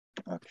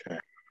Okay.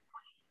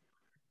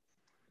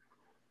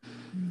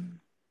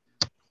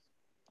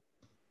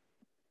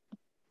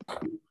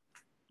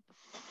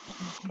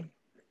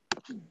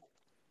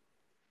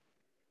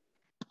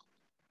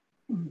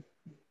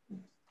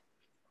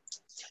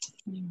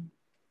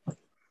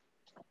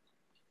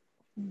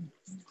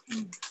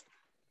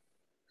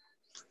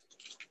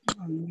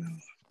 Oh, no.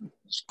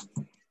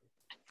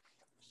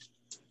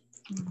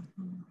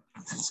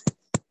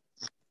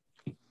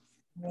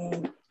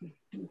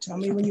 Tell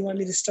me when you want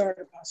me to start,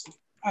 Apostle.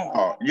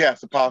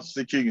 Yes,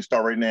 Apostle CQ, you can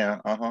start right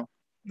now.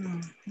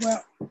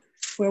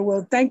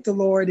 Well, thank the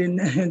Lord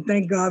and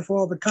thank God for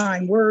all the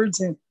kind words.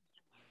 And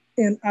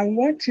I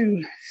want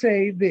to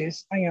say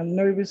this. I am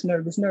nervous.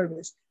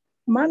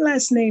 My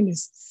last name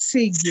is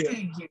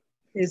Sigue.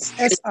 It's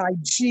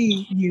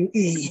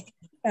Sigue.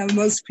 And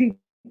most people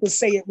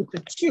say it with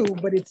the Q,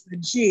 but it's the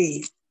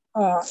G.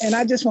 And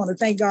I just want to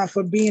thank God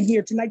for being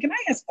here tonight. Can I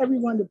ask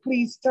everyone to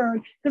please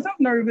turn? Because I'm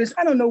nervous.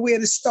 I don't know where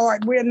to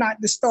start, where not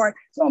to start.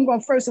 So I'm going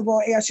to first of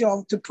all ask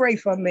y'all to pray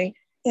for me.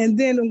 And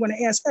then I'm going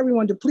to ask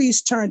everyone to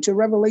please turn to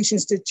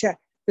Revelations, the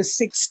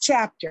 6th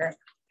chapter.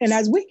 And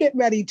as we get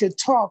ready to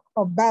talk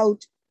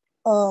about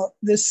the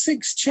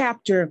 6th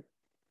chapter,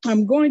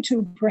 I'm going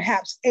to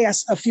perhaps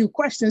ask a few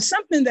questions,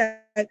 something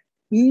that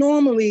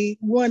normally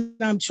when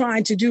I'm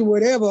trying to do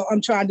whatever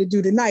I'm trying to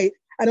do tonight,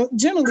 I don't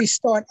generally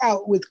start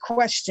out with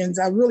questions.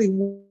 I really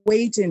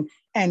wait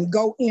and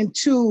go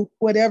into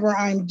whatever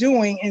I'm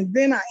doing, and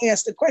then I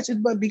ask the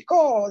questions. But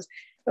because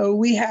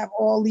we have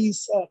all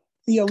these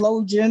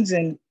theologians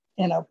and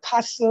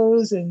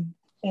apostles and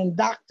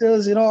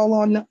doctors and all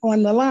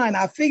on the line,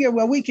 I figure,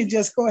 well, we can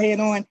just go ahead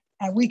on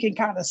and we can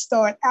kind of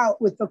start out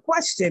with the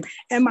question.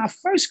 And my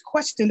first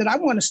question that I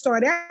want to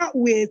start out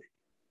with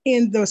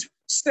in the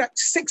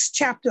 6th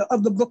chapter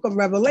of the book of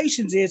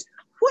Revelations is,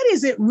 what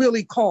is it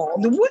really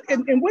called?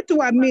 And what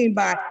do I mean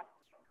by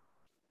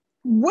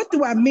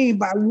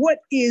what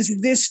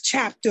is this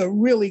chapter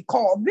really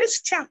called?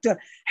 This chapter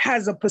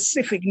has a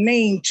specific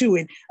name to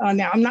it.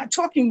 Now, I'm not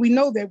talking, we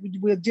know that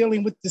we're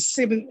dealing with the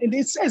 7, and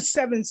it says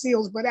 7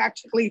 seals, but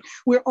actually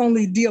we're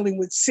only dealing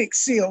with 6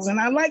 seals. And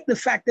I like the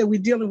fact that we're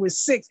dealing with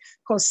 6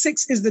 because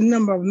 6 is the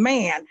number of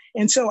man.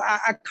 And so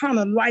I kind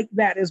of like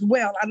that as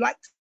well. I like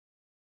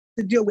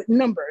to deal with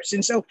numbers.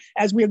 And so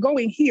as we're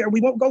going here, we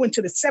won't go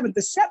into the 7th.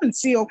 The 7th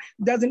seal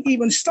doesn't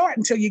even start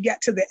until you get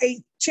to the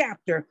 8th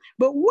chapter.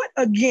 But what,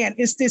 again,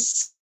 is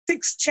this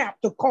 6th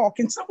chapter called?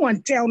 Can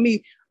someone tell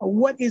me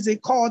what is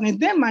it called?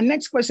 And then my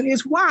next question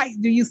is, why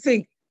do you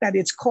think that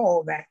it's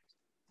called that?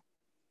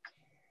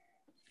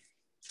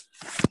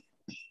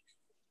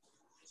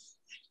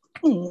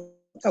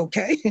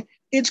 Okay.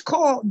 It's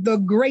called the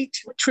Great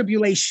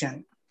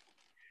Tribulation.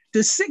 The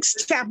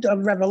 6th chapter of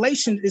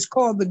Revelation is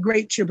called the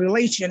Great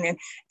Tribulation.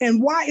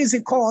 And why is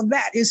it called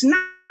that? It's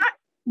not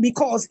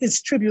because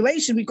it's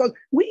tribulation, because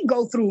we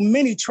go through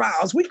many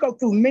trials. We go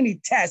through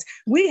many tests.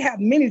 We have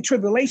many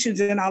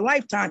tribulations in our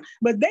lifetime.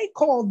 But they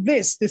call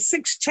this, the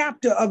 6th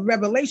chapter of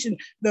Revelation,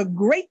 the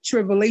Great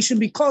Tribulation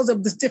because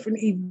of the different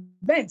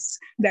events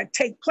that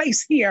take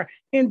place here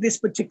in this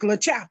particular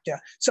chapter.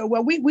 So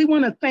we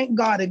want to thank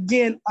God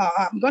again.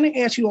 I'm going to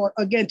ask you all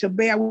again to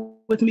bear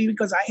with me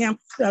because I am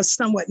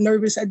somewhat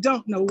nervous. I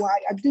don't know why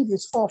I do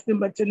this often,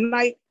 but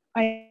tonight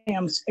I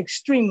am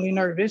extremely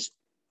nervous.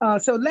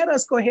 So let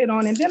us go ahead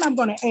on. And then I'm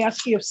going to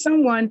ask you if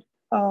someone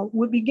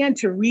would begin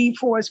to read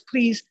for us,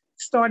 please,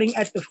 starting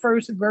at the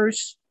first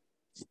verse.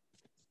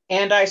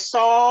 And I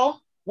saw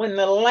when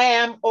the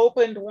Lamb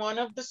opened one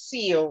of the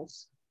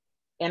seals,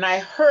 and I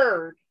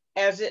heard,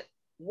 as it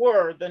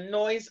were, the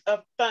noise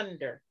of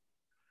thunder,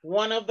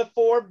 one of the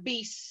 4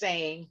 beasts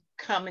saying,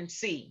 "Come and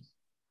see."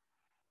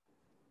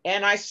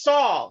 And I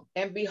saw,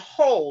 and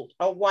behold,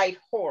 a white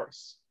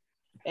horse,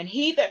 and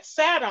he that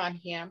sat on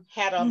him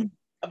had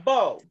a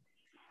bow,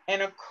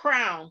 and a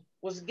crown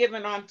was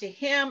given unto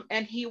him,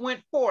 and he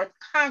went forth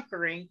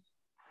conquering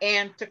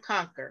and to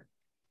conquer.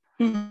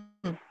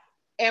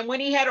 And when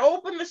he had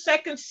opened the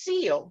 2nd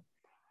seal,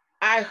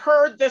 I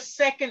heard the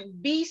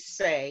 2nd beast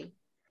say,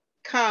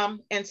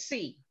 "Come and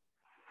see."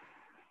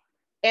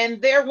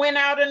 And there went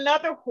out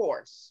another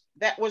horse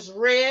that was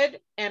red,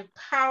 and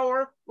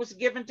power was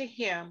given to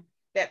him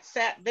that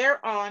sat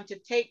thereon to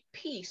take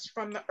peace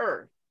from the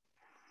earth,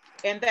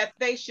 and that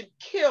they should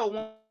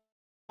kill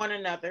one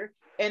another.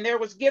 And there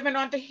was given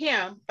unto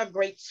him a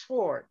great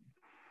sword.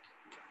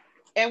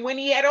 And when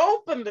he had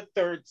opened the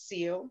 3rd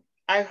seal,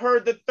 I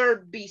heard the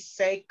 3rd beast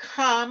say,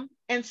 "Come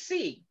and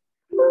see."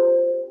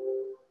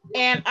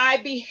 And I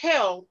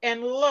beheld,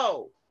 and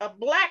lo, a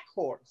black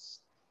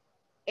horse,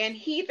 and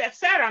he that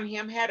sat on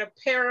him had a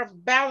pair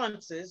of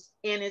balances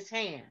in his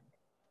hand.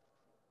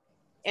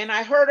 And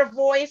I heard a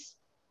voice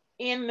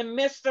in the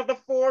midst of the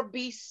 4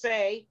 beasts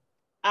say,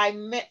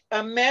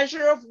 a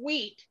measure of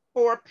wheat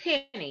for a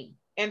penny,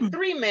 and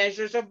 3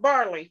 measures of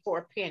barley for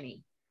a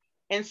penny.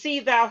 And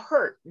see thou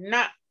hurt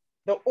not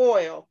the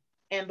oil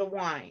and the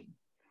wine.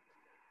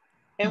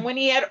 And when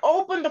he had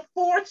opened the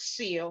 4th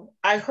seal,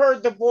 I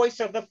heard the voice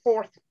of the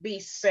 4th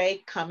beast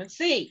say, "Come and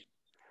see."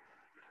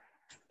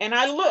 And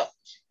I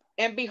looked,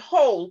 And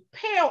behold,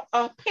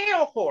 a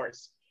pale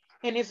horse,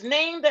 and his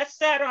name that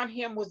sat on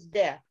him was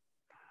Death,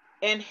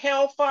 and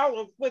hell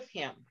followed with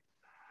him.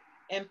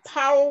 And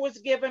power was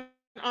given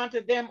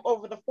unto them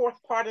over the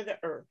fourth part of the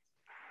earth,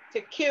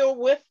 to kill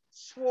with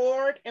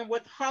sword, and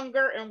with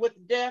hunger, and with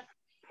death,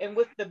 and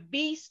with the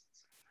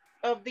beasts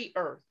of the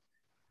earth.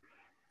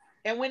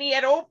 And when he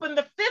had opened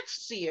the fifth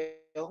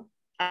seal,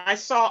 I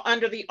saw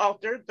under the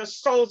altar the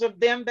souls of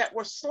them that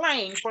were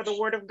slain for the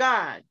word of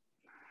God,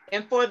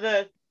 and for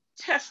the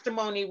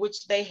testimony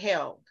which they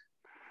held.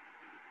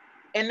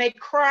 And they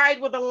cried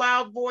with a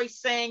loud voice,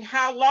 saying,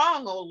 How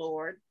long, O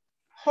Lord,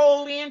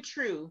 holy and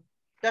true,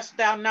 dost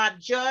thou not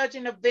judge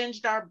and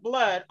avenge our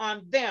blood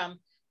on them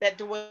that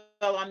dwell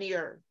on the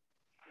earth?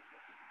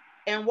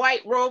 And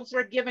white robes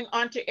were given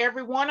unto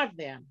every one of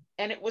them.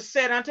 And it was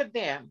said unto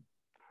them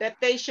that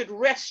they should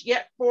rest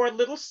yet for a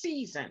little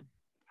season,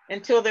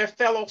 until their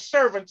fellow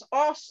servants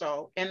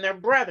also and their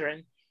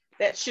brethren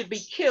that should be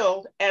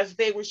killed as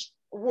they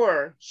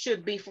were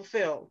should be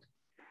fulfilled.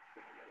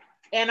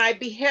 And I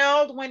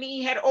beheld when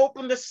he had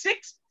opened the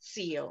sixth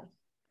seal,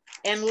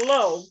 and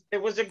lo,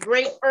 there was a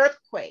great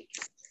earthquake,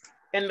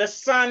 and the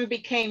sun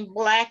became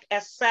black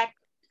as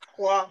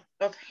sackcloth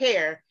of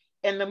hair,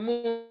 and the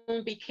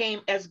moon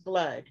became as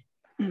blood.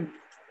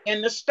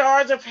 And the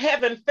stars of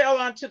heaven fell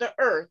onto the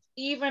earth,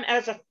 even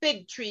as a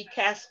fig tree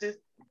casteth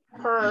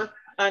her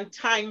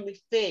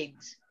untimely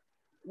figs,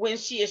 when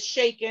she is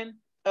shaken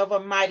of a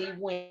mighty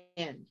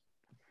wind.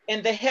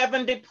 And the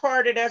heaven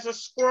departed as a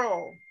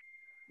scroll,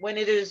 when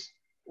it is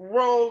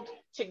rolled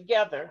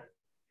together.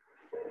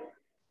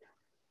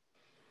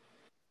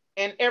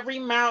 And every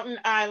mountain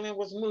island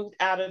was moved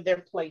out of their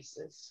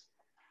places.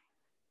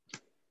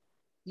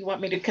 You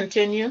want me to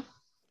continue?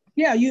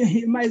 Yeah,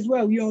 you might as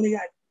well. You only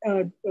got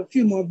a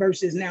few more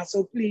verses now,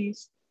 so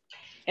please.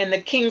 And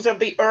the kings of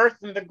the earth,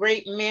 and the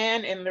great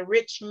men, and the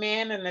rich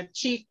men, and the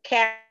chief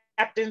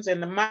captains,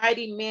 and the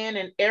mighty men,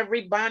 and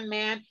every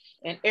bondman,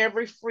 and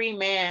every free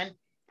man,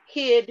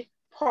 hid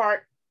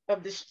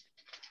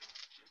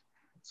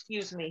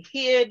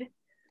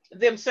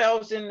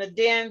themselves in the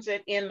dens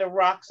and in the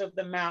rocks of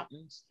the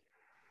mountains,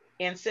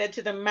 and said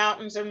to the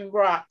mountains and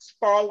rocks,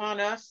 Fall on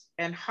us,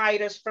 and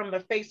hide us from the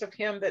face of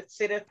him that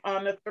sitteth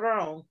on the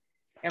throne,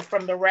 and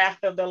from the wrath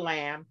of the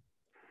Lamb.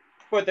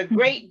 For the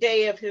great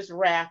day of his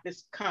wrath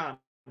is come,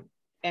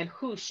 and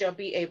who shall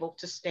be able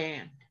to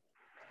stand?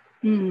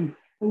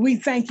 We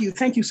thank you.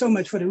 Thank you so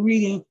much for the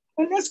reading.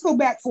 And let's go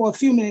back for a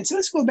few minutes.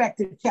 Let's go back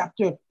to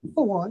chapter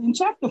 4. In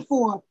chapter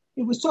 4,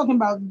 it was talking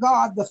about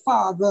God the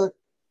Father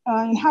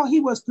and how he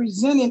was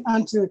presented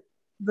unto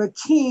the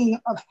King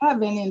of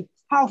heaven, and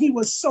how he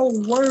was so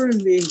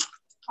worthy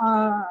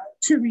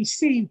to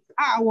receive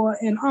power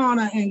and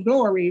honor and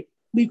glory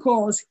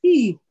because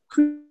he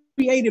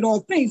created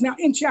all things. Now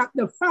in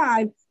chapter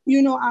 5,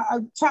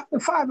 chapter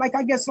 5, like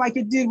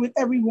it did with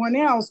everyone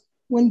else,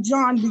 when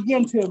John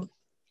began to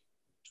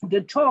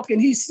talk,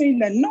 and he seen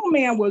that no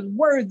man was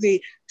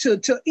worthy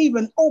to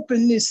even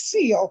open this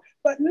seal.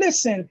 But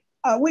listen,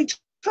 we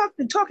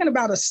talking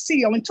about a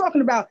seal and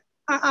talking about,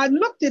 I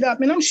looked it up,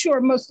 and I'm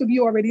sure most of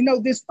you already know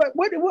this, but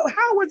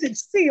how was it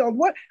sealed?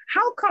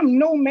 How come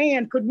no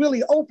man could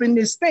really open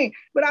this thing?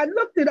 But I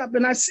looked it up,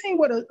 and I seen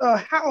what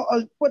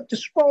the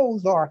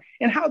scrolls are,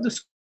 and how the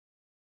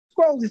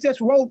scrolls is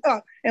just rolled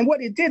up, and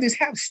what it did is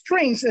have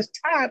strings that's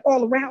tied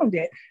all around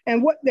it.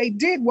 And what they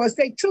did was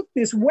they took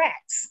this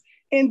wax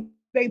and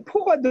they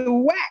poured the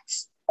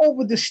wax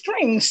over the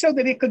strings so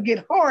that it could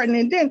get hardened.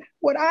 And then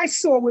what I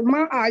saw with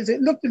my eyes,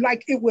 it looked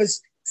like it was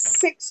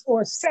 6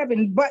 or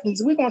 7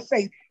 buttons. We're going to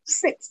say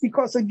 6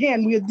 because,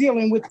 again, we're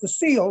dealing with the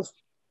seals.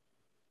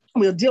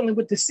 We're dealing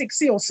with the 6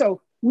 seals.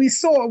 So we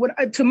saw,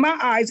 to my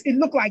eyes, it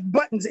looked like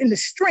buttons, and the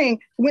string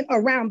went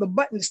around the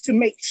buttons to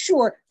make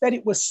sure that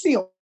it was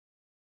sealed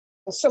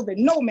so that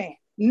no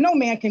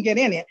man can get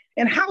in it.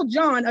 And how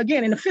John,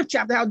 again, in the 5th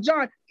chapter, how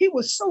John, he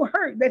was so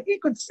hurt that he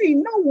could see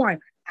no one,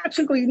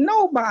 actually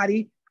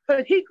nobody,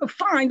 that he could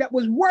find that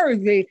was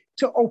worthy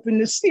to open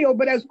the seal.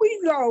 But as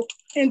we go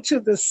into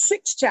the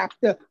 6th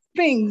chapter,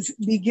 things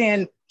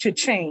begin to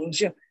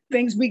change.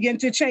 Things begin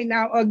to change.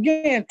 Now,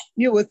 again,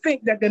 you would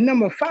think that the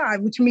number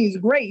 5, which means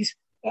grace,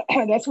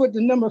 that's what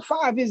the number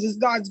 5 is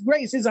God's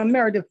grace, is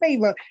unmerited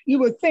favor. You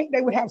would think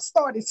they would have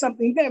started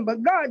something then,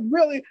 but God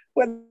really,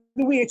 whether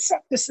we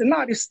accept this or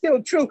not, is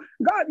still true.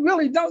 God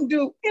really don't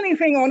do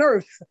anything on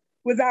earth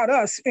without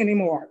us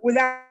anymore,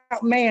 without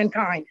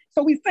mankind.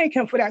 So we thank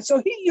him for that.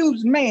 So he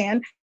used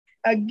man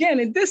again,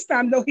 and this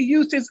time though he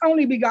used his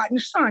only begotten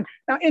son.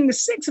 Now in the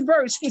 6th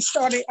verse, in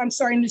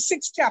the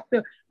 6th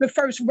chapter, the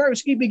 1st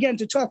verse, he began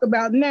to talk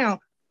about, now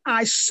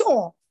I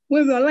saw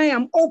when the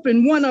Lamb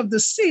opened one of the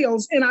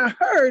seals, and I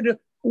heard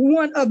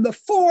one of the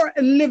 4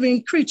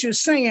 living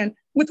creatures saying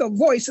with a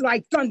voice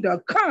like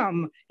thunder,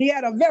 come. He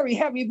had a very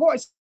heavy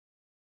voice.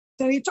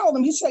 And he told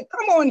him, he said,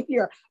 come on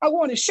here. I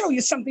want to show you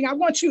something. I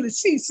want you to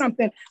see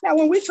something. Now,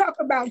 when we talk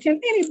about,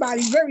 can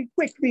anybody very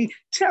quickly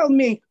tell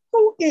me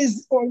who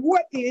is or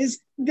what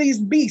is these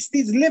beasts,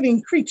 these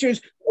living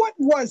creatures? what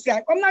was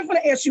that? I'm not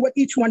going to ask you what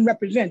each one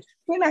represents.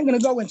 We're not going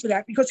to go into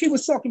that because he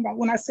was talking about,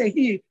 when I say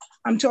he,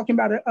 I'm talking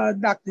about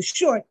Dr.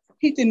 Short.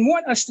 He didn't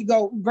want us to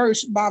go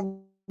verse by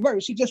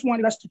verse. He just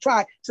wanted us to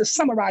try to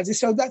summarize it.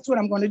 So that's what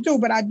I'm going to do.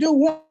 But I do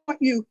want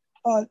you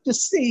to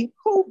see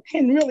who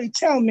can really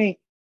tell me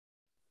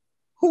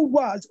who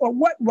was or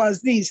what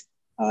was these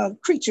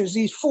creatures,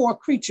 these four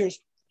creatures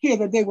here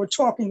that they were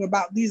talking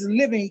about, these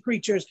living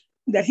creatures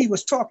that he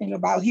was talking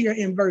about here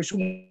in verse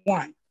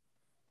 1.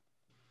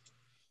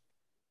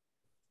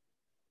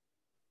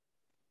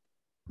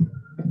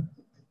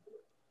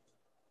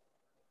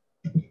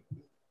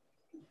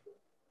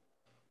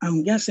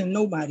 I'm guessing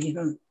nobody,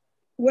 huh?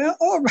 Well,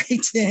 all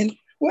right then.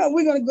 Well,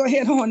 we're going to go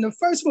ahead on. The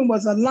first one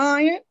was a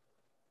lion.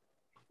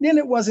 Then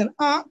it was an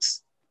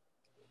ox.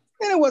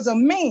 Then it was a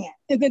man.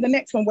 And then the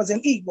next one was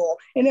an eagle.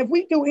 And if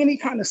we do any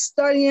kind of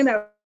studying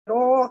at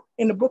all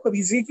in the book of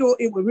Ezekiel,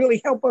 it would really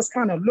help us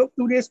kind of look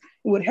through this.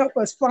 It would help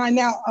us find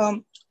out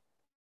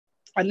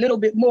a little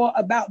bit more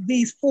about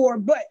these four,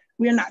 but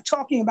we're not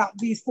talking about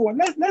these four.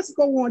 Let's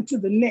go on to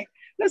the next.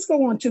 Let's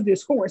go on to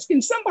this horse.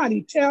 Can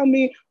somebody tell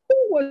me who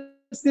was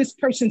this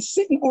person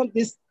sitting on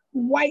this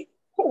white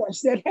horse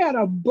that had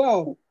a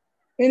bow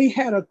and he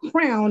had a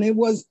crown? It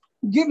was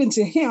given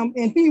to him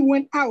and he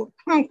went out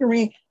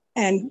conquering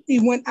and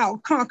he went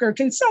out conquer.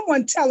 Can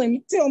someone tell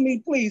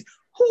me please,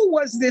 who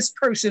was this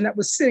person that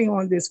was sitting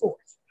on this horse?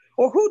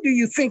 Or who do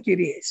you think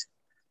it is?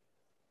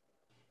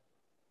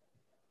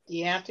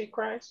 The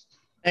Antichrist.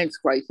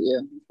 Antichrist, yeah.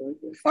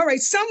 All right,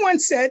 someone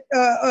said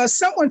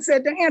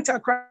the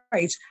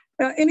Antichrist.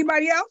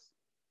 Anybody else?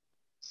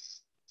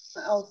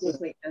 I also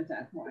say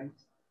Antichrist.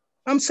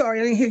 I'm sorry,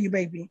 I didn't hear you,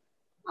 baby.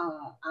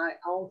 I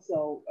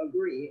also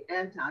agree,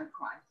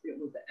 Antichrist. It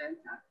was the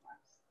Antichrist.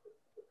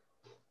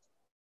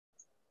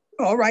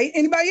 All right,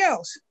 anybody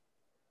else?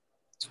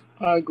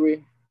 I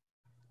agree.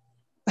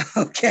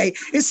 Okay,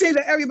 it seems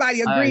that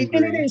everybody agreed,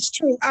 and it is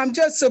true.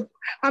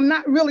 I'm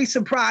not really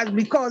surprised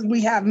because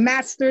we have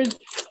masters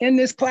in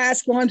this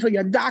class going for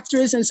your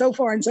doctors and so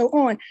forth and so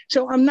on.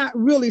 So I'm not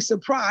really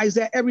surprised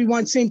that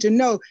everyone seemed to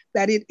know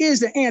that it is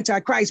the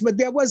Antichrist. But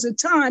there was a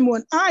time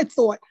when I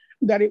thought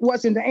that it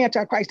wasn't the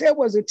Antichrist. There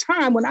was a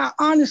time when I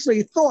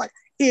honestly thought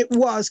it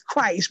was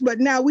Christ. But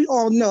now we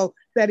all know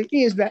that it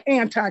is the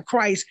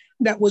Antichrist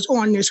that was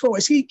on this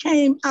horse. He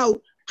came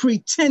out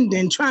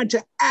pretending, trying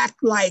to act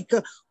like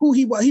who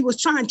he was. He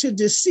was trying to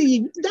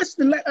deceive. Just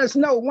to let us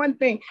know one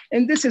thing,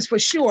 and this is for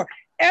sure.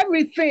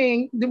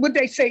 Everything, what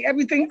they say,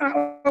 everything,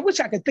 I wish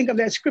I could think of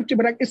that scripture,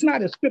 but it's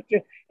not a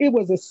scripture. It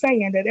was a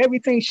saying that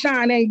everything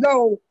shine ain't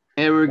gold.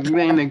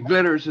 Everything that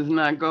glitters is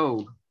not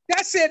gold.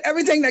 That's it.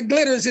 Everything that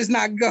glitters is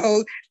not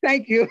gold.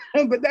 Thank you.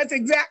 But that's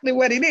exactly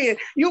what it is.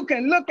 You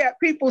can look at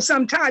people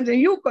sometimes and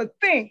you could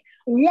think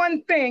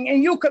one thing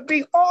and you could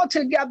be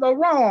altogether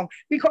wrong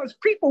because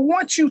people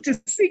want you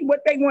to see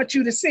what they want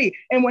you to see.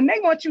 And when they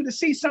want you to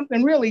see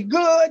something really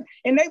good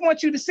and they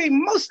want you to see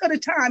most of the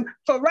time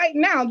for right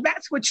now,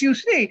 that's what you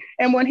see.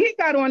 And when he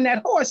got on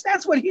that horse,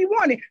 that's what he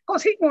wanted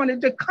because he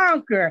wanted to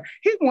conquer.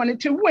 He wanted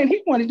to win.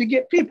 He wanted to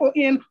get people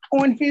in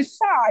on his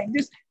side.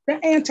 The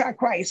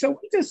Antichrist. So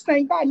we just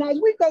thank God. Now, as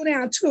we go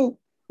down to,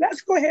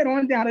 let's go ahead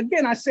on down.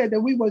 Again, I said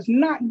that we was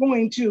not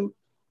going to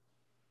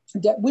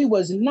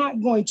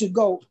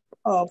go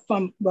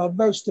from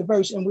verse to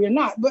verse, and we're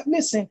not. But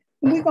listen,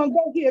 we're gonna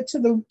go here to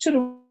the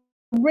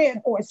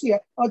red horse here,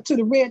 to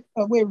the red.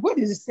 What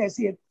is it says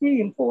here?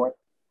 3 and 4.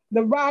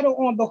 The rider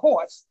on the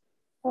horse.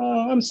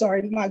 I'm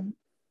sorry,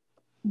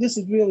 this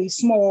is really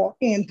small.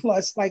 And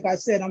plus, like I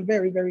said, I'm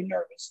very, very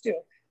nervous too.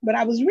 But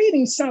I was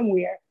reading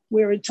somewhere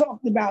where it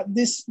talked about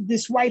this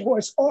white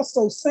horse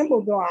also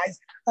symbolized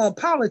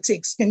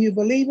politics. Can you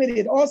believe it?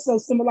 It also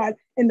symbolized,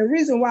 and the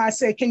reason why I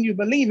say, can you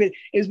believe it,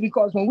 is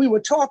because when we were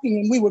talking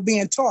and we were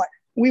being taught,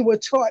 we were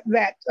taught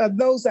that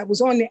those that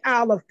was on the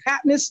Isle of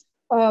Patmos,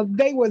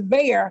 they were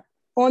there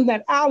on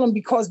that island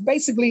because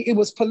basically it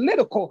was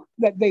political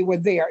that they were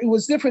there. It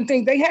was different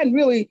things. They hadn't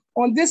really,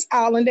 on this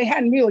island, they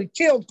hadn't really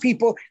killed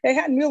people. They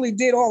hadn't really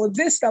did all of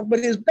this stuff, but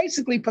it was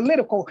basically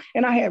political.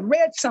 And I had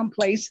read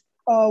someplace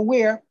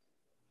where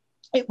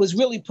it was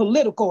really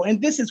political. And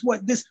this is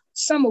what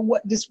some of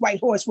what this white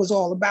horse was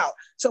all about.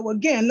 So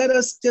again, let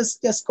us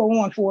just go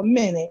on for a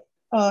minute.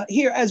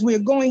 Here, as we're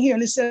going here,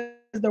 and it says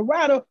the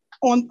rider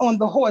on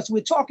the horse,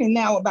 we're talking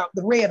now about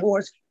the red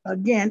horse.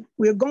 Again,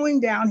 we're going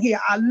down here.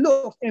 I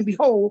looked and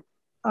behold,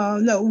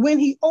 when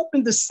he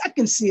opened the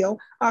second seal,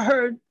 I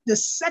heard the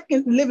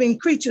second living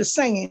creature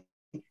saying,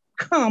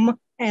 come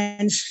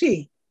and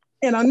see.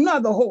 And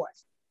another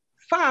horse,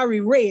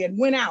 fiery red,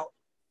 went out.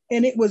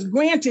 And it was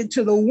granted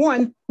to the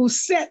one who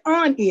sat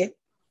on it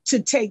to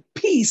take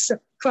peace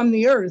from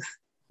the earth,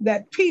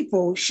 that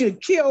people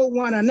should kill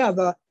one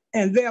another,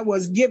 and there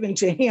was given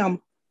to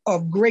him a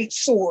great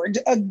sword.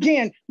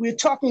 Again, we're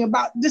talking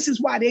about, this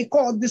is why they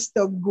call this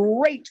the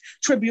Great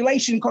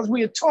Tribulation, because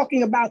we're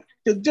talking about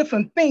the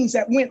different things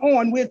that went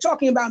on. We're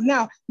talking about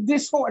now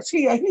this horse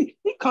here.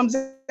 He comes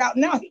out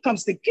now, he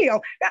comes to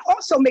kill. That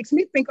also makes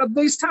me think of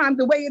this time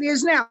the way it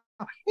is now.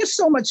 There's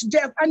so much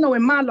death. I know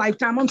in my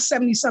lifetime, I'm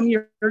 70-some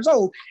years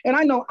old, and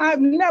I know I've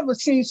never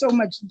seen so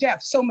much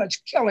death, so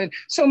much killing,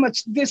 so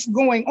much this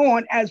going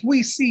on as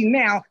we see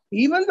now,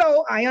 even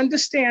though I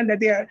understand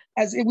that there,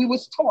 as we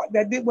was taught,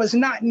 that it was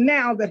not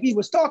now that he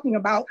was talking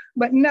about,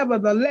 but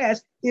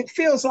nevertheless, it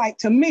feels like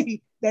to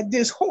me that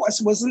this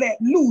horse was let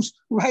loose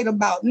right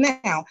about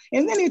now.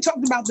 And then he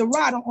talked about the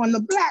rider on the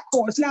black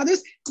horse. Now,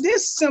 this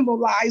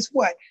symbolized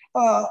what?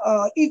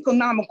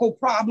 Economical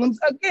problems.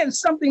 Again,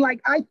 something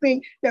like I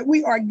think that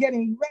we are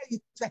getting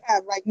ready to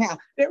have right now.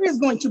 There is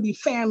going to be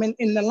famine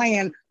in the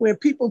land where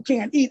people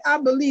can't eat. I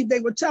believe they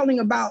were telling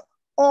about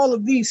all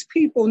of these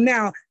people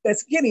now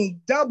that's getting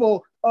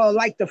double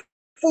like the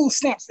food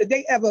stamps that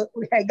they ever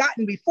had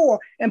gotten before,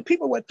 and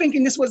people were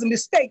thinking this was a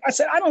mistake. I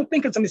said, I don't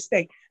think it's a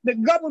mistake. The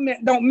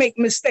government don't make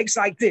mistakes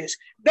like this.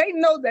 They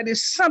know that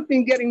it's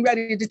something getting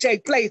ready to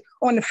take place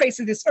on the face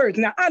of this earth.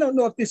 Now, I don't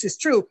know if this is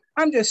true.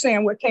 I'm just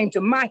saying what came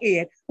to my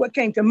head, what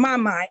came to my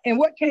mind. And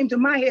what came to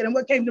my head and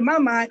what came to my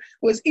mind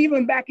was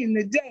even back in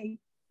the day,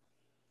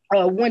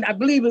 when I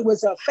believe it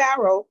was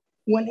Pharaoh,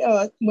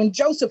 when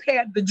Joseph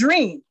had the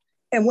dream.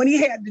 And when he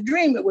had the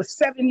dream, it was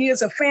 7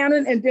 years of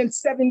famine and then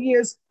 7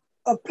 years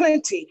of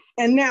plenty.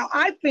 And now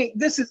I think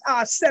this is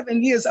our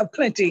 7 years of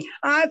plenty.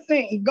 I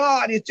think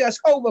God is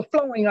just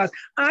overflowing us.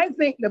 I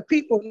think the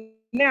people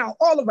now,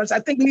 all of us, I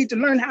think we need to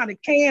learn how to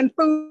can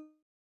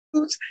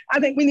foods. I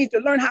think we need to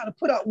learn how to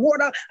put up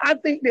water. I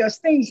think there's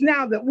things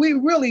now that we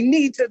really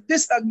need to,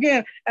 this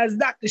again, as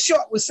Dr.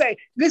 Short would say,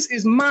 this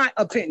is my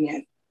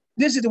opinion.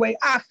 This is the way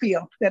I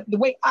feel, that the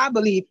way I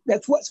believe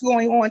that's what's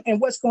going on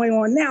and what's going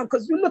on now.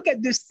 Because you look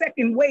at this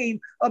second wave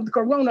of the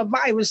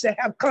coronavirus that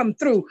have come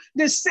through.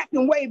 This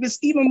second wave is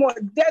even more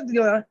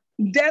deadlier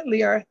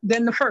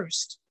than the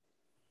first.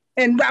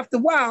 And after a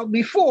while,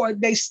 before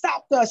they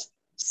stopped us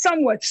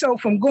somewhat so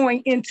from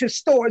going into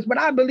stores, but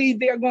I believe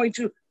they're going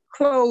to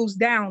close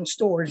down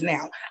stores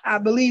now. I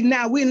believe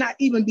now we're not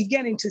even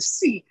beginning to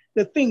see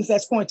the things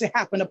that's going to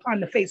happen upon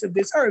the face of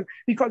this earth,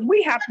 because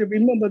we have to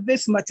remember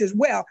this much as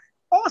well.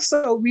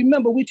 Also,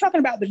 remember, we're talking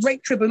about the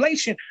Great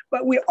Tribulation,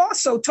 but we're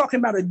also talking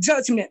about a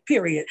judgment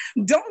period.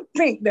 Don't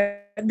think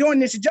that during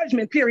this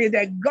judgment period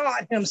that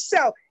God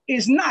himself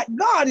is not.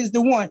 God is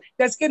the one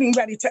that's getting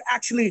ready to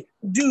actually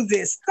do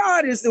this.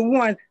 God is the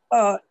one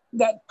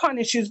that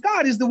punishes.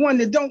 God is the one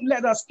that don't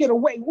let us get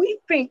away. We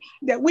think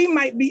that we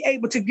might be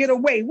able to get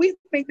away. We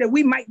think that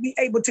we might be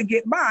able to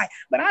get by,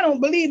 but I don't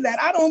believe that.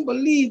 I don't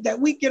believe that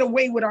we get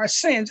away with our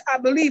sins. I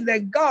believe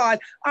that God,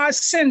 our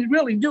sins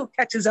really do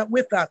catches up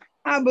with us.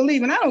 I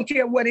believe, and I don't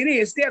care what it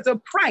is, there's a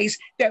price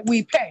that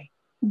we pay.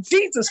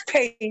 Jesus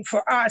paid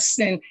for our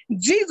sin.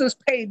 Jesus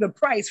paid the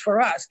price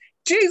for us.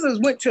 Jesus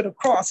went to the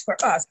cross for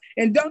us.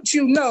 And don't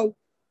you know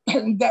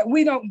that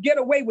we don't get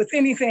away with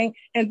anything?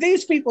 And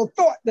these people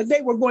thought that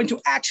they were going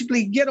to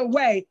actually get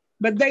away,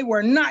 but they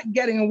were not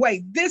getting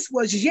away. This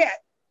was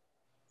yet,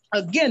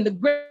 again, the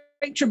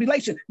Great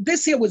Tribulation.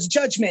 This here was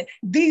judgment.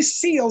 These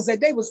seals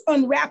that they was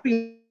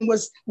unwrapping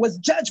was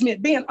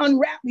judgment being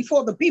unwrapped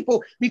before the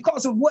people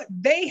because of what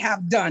they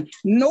have done.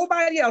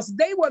 Nobody else.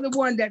 They were the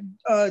one that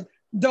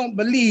don't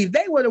believe.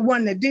 They were the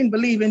one that didn't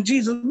believe in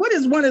Jesus. What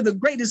is one of the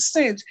greatest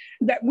sins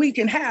that we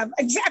can have?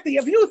 Exactly.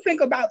 If you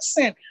think about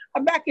sin,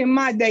 back in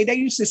my day, they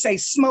used to say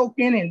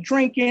smoking and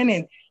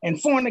drinking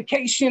and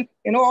fornication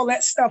and all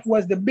that stuff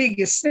was the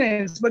biggest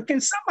sins. But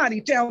can somebody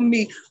tell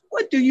me,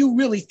 what do you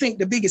really think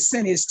the biggest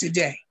sin is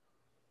today?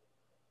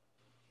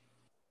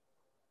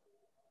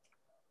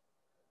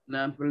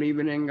 Not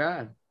believing in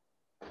God.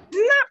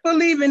 Not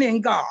believing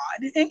in God.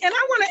 And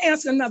I want to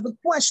answer another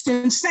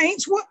question,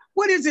 saints.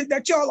 What is it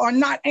that y'all are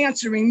not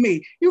answering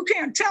me? You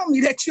can't tell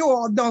me that you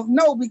all don't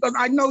know, because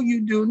I know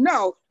you do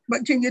know.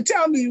 But can you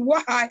tell me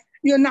why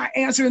you're not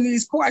answering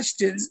these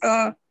questions?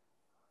 I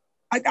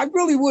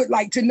really would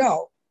like to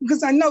know,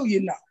 because I know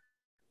you know.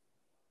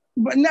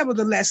 But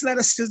nevertheless, let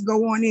us just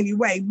go on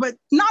anyway. But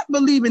not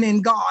believing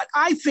in God,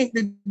 I think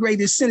the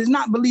greatest sin is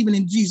not believing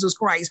in Jesus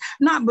Christ,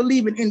 not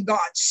believing in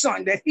God's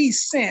Son, that he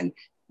sent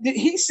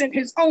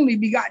his only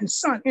begotten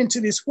Son into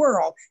this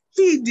world.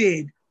 He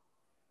did.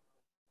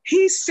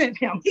 He sent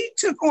him. He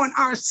took on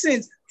our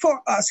sins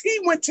for us. He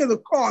went to the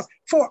cross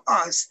for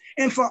us.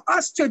 And for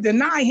us to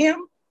deny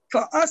him,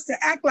 for us to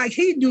act like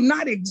he do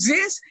not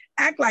exist,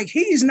 act like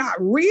he's not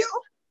real,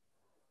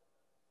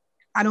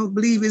 I don't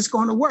believe it's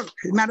going to work.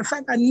 As a matter of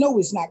fact, I know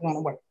it's not going to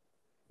work.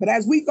 But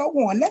as we go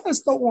on, let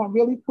us go on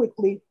really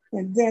quickly,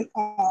 and then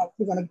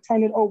we're going to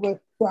turn it over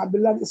to our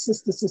beloved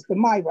sister, Sister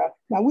Myra.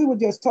 Now, we were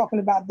just talking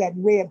about that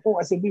red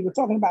horse, and we were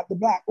talking about the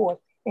black horse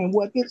and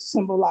what it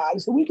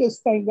symbolized. So we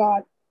just thank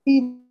God,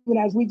 even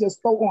as we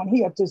just go on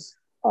here to,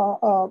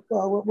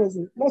 what was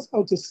it? Let's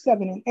go to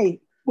 7 and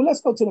 8. Well,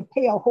 let's go to the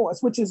pale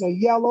horse, which is a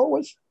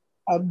yellowish,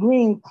 a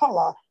green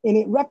color, and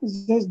it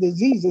represents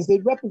diseases.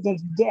 It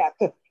represents death.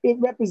 It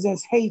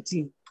represents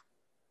Haiti.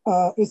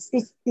 It's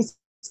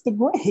the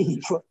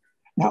grave.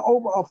 Now,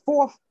 over a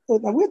fourth,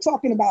 now we're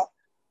talking about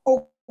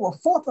over a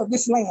fourth of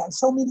this land.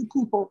 So many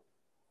people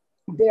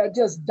They're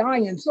just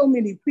dying. So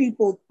many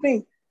people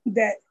think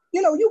that,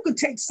 you know, you could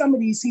take some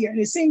of these here, and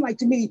it seemed like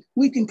to me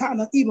we can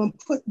kind of even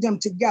put them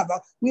together.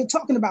 We're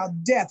talking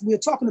about death. We're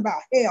talking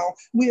about hell.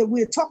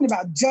 We're talking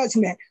about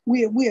judgment.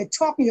 We're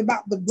talking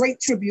about the great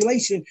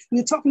tribulation.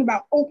 We're talking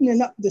about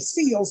opening up the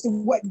seals to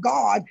what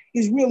God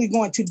is really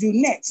going to do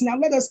next. Now,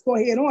 let us go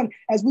ahead on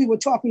as we were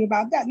talking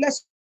about that.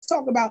 Let's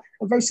talk about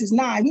verses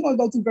 9. We're going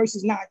to go through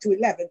verses 9 to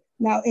 11.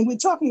 Now, and we're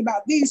talking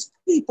about these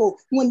people,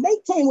 when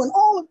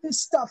all of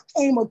this stuff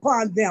came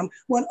upon them,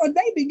 when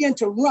they began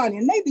to run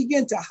and they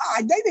began to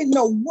hide, they didn't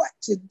know what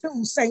to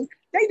do, Saint.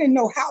 They didn't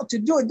know how to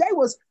do it. They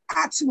was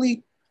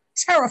actually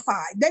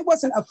terrified. They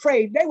wasn't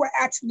afraid. They were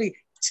actually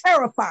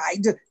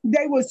terrified.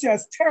 They was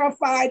just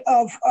terrified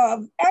of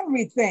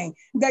everything.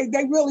 They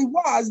really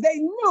was. They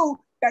knew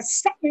that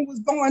something was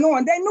going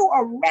on. They knew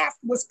a wrath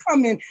was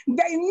coming.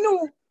 They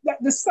knew that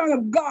the Son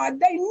of God,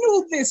 they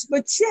knew this,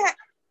 but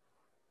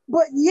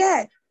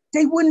yet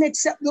they wouldn't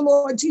accept the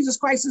Lord Jesus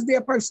Christ as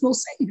their personal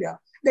Savior.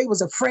 They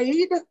was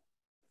afraid.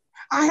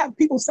 I have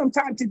people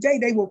sometimes today,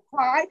 they will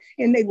cry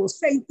and they will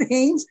say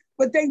things,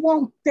 but they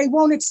won't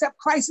accept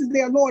Christ as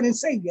their Lord and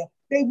Savior.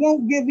 They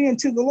won't give in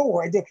to the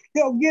Lord.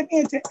 They'll give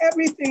in to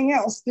everything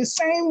else the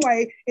same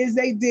way as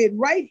they did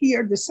right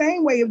here, the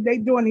same way if they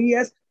doing it.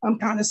 Yes, I'm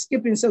kind of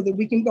skipping so that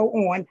we can go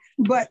on,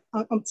 but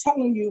I'm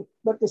telling you,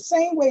 but the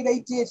same way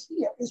they did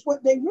here is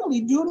what they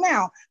really do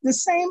now. The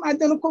same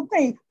identical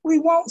thing. We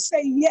won't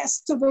say yes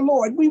to the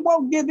Lord. We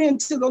won't give in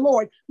to the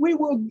Lord. We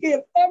will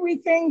give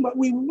everything, but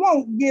we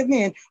won't give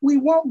in. We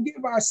won't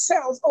give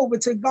ourselves over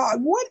to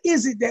God. What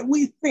is it that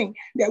we think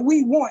that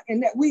we want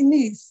and that we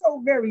need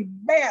so very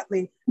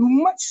badly,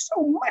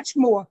 so much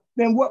more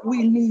than what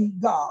we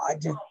need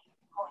God?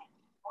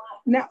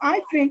 Now,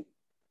 I think,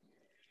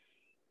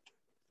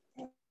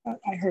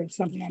 I heard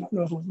something, I don't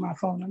know if it was my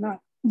phone or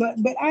not, but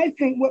I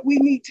think what we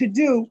need to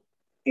do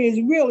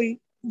is really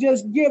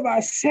just give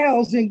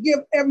ourselves and give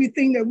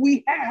everything that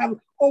we have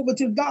over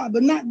to God,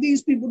 but not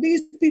these people.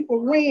 These people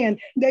ran.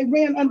 They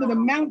ran under the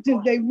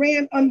mountains. They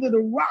ran under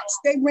the rocks.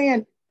 They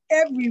ran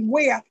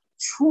everywhere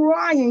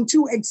trying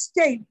to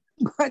escape,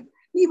 but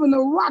even the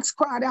rocks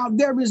cried out,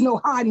 there is no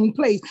hiding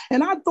place.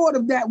 And I thought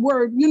of that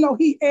word. You know,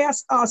 he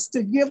asked us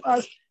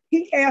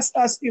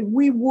if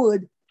we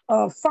would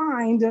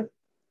find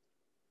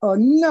a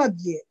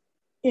nugget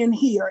in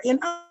here. And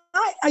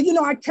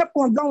I kept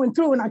on going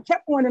through and I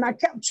kept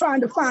trying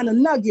to find a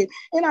nugget,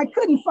 and I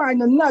couldn't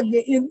find a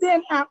nugget. And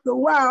then after a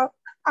while,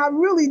 I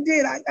really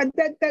did.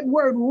 That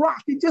word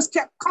rock, it just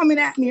kept coming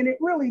at me, and it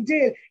really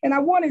did. And I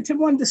wanted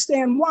to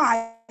understand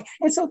why.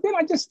 And so then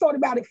I just thought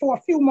about it for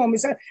a few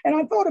moments. And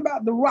I thought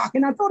about the rock,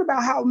 and I thought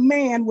about how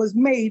man was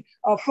made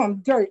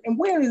from dirt. And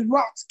where does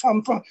rocks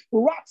come from?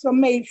 Rocks are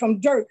made from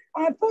dirt.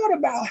 I thought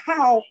about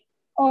how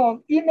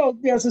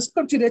there's a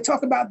scripture that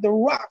talk about the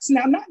rocks.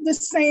 Now, not the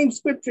same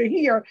scripture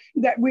here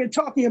that we're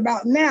talking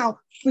about now,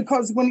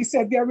 because when he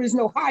said there is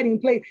no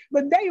hiding place,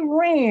 but they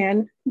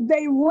ran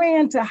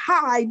to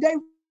hide. They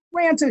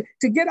ran to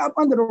get up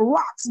under the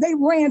rocks. They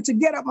ran to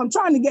get up. I'm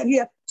trying to get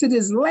here to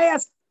this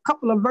last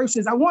couple of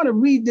verses. I want to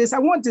read this. I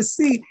want to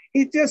see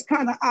it. Just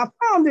kind of, I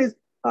found this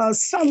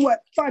somewhat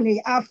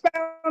funny. I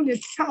found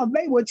it how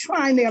they were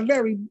trying their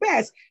very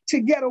best to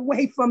get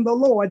away from the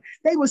Lord.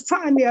 They was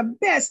trying their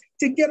best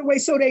to get away.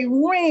 So they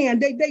ran.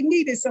 They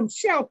needed some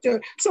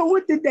shelter. So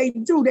what did they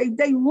do?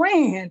 They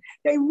ran.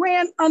 They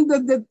ran under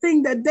the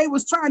thing that they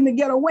was trying to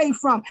get away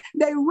from.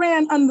 They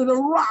ran under the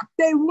rock.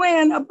 They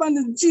ran up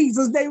under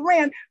Jesus. They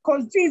ran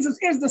because Jesus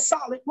is the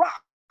solid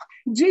rock.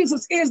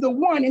 Jesus is the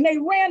one, and they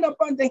ran up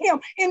under him,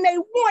 and they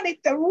wanted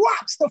the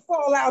rocks to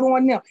fall out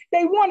on them.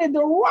 They wanted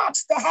the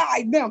rocks to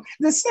hide them.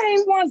 The same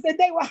ones that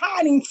they were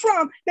hiding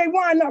from, they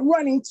wound up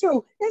running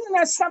to. Isn't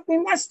that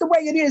something? That's the way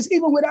it is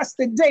even with us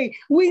today.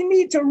 We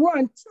need to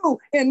run to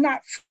and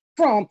not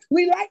from.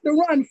 We like to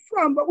run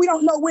from, but we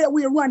don't know where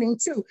we're running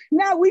to.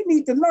 Now we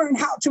need to learn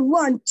how to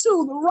run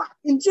to the rock,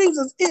 and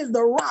Jesus is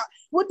the rock.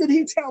 What did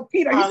he tell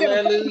Peter? He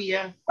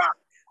Hallelujah. said,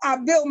 I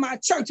build my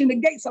church, and the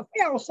gates of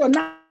hell shall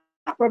not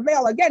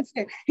prevail against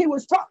it.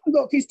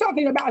 He's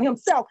talking about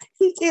himself.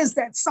 He is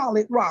that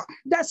solid rock.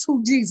 That's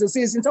who Jesus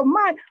is. And so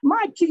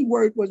my key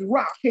word was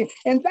rock,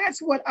 and that's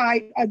what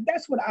I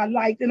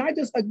liked. And I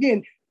just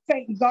again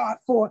thank God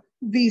for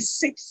these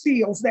 6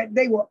 seals that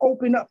they were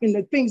opened up, and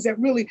the things that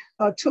really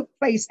took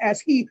place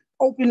as he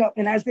opened up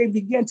and as they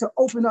began to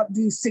open up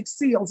these 6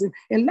 seals.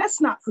 And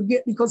let's not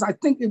forget, because I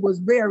think it was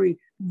very,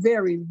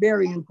 very,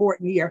 very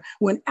important here,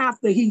 when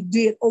after he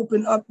did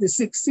open up the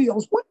 6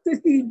 seals, what did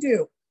he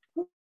do?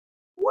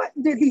 What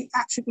did he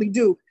actually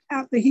do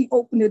after he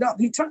opened it up?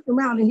 He turned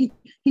around and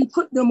he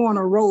put them on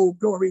a robe,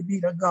 glory be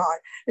to God.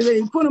 And then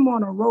he put them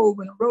on a robe,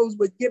 and the robes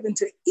were given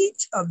to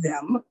each of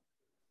them.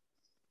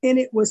 And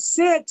it was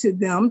said to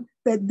them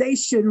that they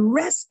should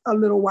rest a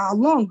little while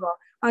longer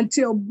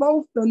until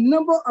both the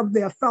number of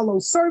their fellow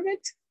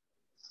servant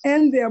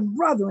and their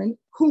brethren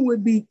who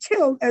would be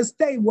killed as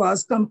they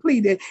was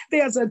completed.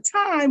 There's a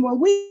time when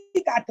we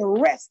got to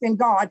rest in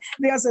God.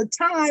 There's a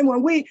time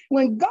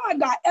when God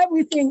got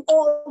everything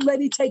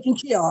already taken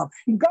care of.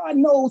 God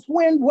knows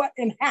when, what,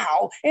 and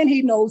how, and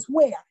he knows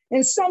where.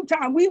 And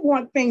sometimes we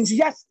want things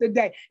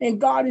yesterday,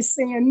 and God is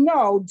saying,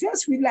 no,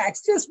 just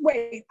relax, just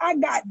wait, I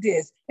got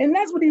this. And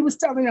that's what he was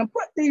telling them,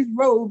 put these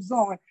robes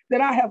on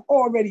that I have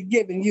already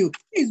given you,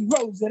 these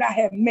robes that I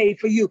have made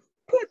for you.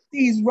 Put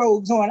these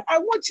robes on. I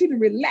want you to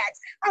relax.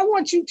 I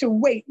want you to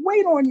wait.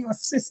 Wait on your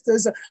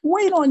sisters.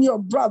 Wait on your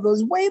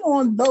brothers. Wait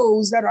on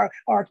those that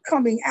are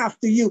coming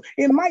after you.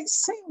 It might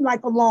seem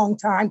like a long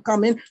time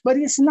coming, but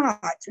it's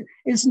not.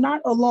 It's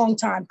not a long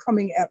time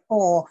coming at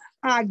all.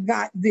 I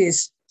got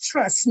this.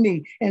 Trust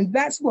me. And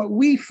that's what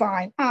we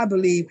find, I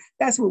believe,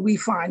 that's what we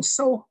find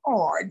so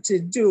hard to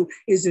do,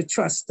 is to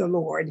trust the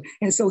Lord.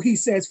 And so he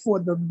says, for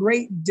the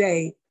great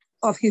day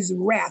of his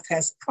wrath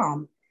has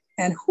come.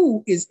 And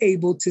who is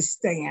able to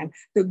stand?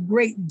 The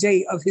great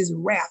day of his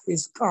wrath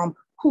is come.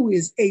 Who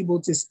is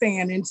able to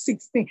stand? In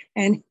 16,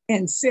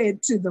 and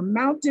said to the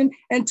mountain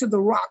and to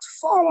the rocks,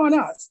 fall on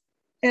us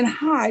and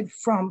hide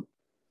from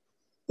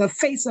the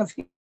face of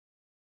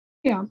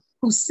him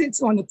who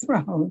sits on the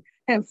throne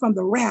and from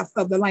the wrath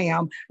of the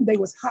Lamb. They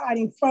was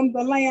hiding from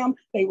the Lamb.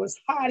 They was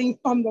hiding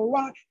from the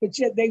rock, but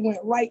yet they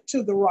went right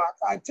to the rock.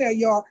 I tell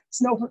y'all,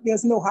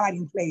 there's no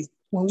hiding place.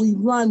 When we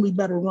run, we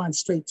better run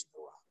straight to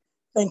the rock.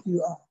 Thank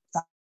you all.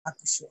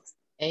 Dr. Short.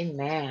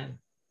 Amen.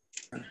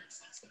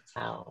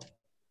 Wow.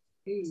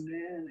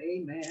 Amen.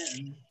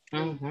 Amen.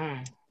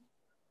 Mm-hmm.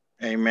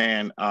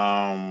 Amen.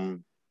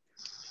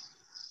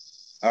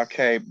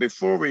 Okay,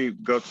 before we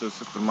go to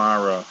Sister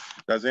Myra,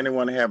 does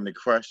anyone have any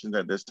questions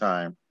at this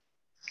time?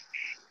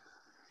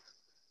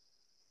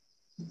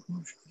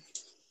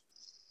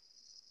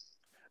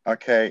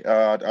 Okay,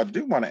 I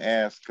do want to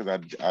ask, because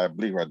I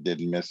believe I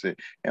didn't miss it.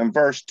 In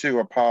verse 2,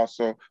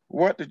 Apostle,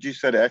 what did you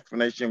say the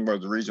explanation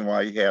was, the reason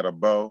why he had a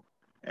bow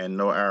and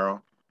no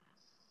arrow?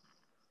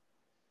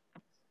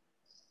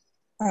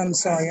 I'm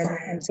sorry,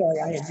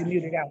 I had you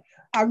muted out.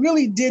 I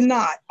really did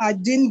not. I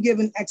didn't give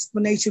an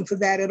explanation for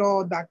that at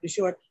all, Dr.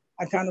 Short.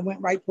 I kind of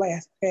went right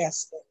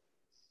past it.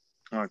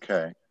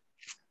 Okay.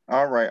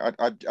 All right.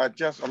 I'm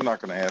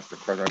not going to ask the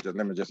question.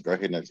 Let me just go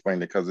ahead and explain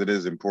it, because it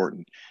is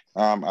important.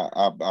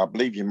 I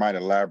believe you might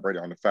elaborate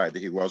on the fact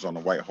that he was on the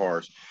white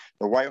horse.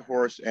 The white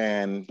horse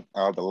and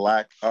the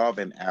lack of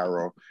an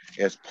arrow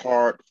is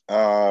part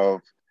of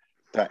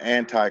the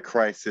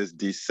Antichrist's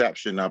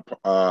deception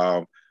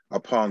upon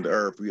the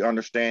earth. We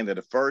understand that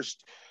the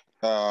first,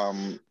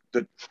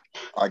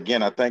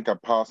 again, I think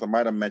Apostle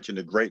might have mentioned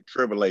the Great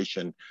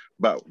Tribulation,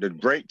 but the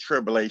Great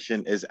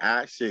Tribulation is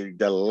actually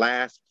the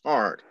last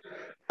part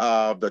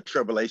of the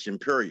tribulation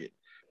period.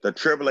 The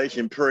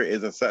tribulation period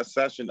is a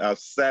succession of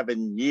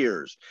 7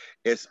 years.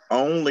 It's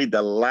only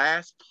the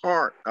last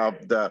part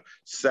of the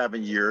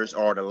 7 years,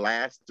 or the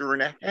last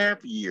 3.5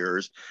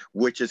 years,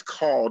 which is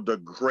called the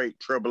Great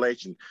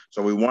Tribulation.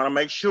 So we want to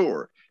make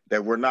sure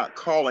that we're not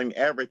calling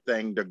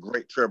everything the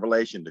Great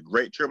Tribulation. The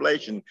Great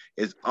Tribulation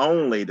is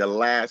only the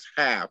last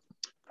half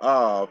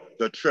of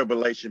the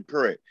tribulation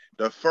period.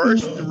 The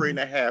first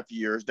 3.5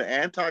 years, the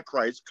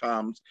Antichrist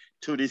comes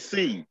to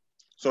deceive.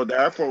 So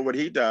therefore, what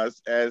he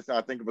does, as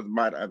I think it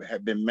might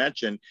have been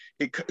mentioned,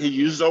 he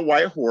uses a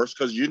white horse,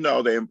 because you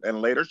know that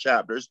in later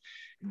chapters,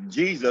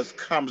 Jesus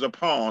comes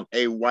upon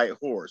a white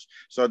horse.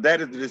 So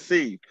that is to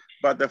deceive.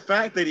 But the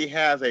fact that he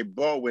has a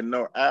bow with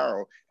no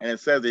arrow, and it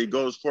says that he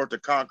goes forth to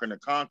conquer and to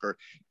conquer,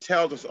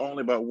 tells us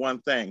only about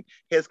one thing.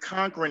 His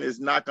conquering is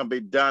not going to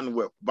be done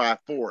by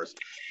force.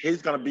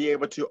 He's going to be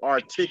able to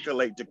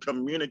articulate, to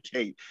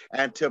communicate,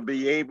 and to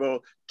be able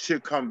to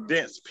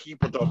convince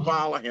people to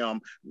follow him,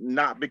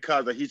 not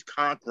because he's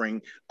conquering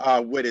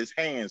with his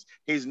hands.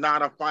 He's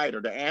not a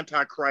fighter. The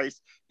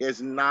Antichrist is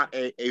not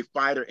a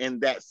fighter in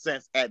that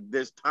sense at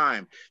this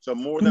time. So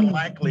more than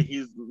likely,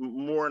 he's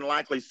more than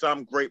likely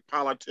some great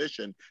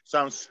politician,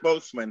 some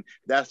spokesman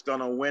that's going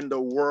to win the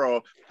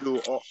world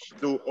through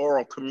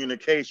oral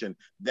communication.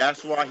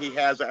 That's why he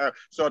has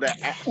so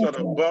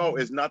the bow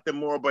is nothing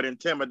more but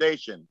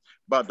intimidation.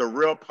 But the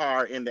real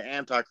power in the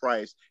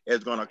Antichrist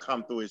is going to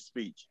come through his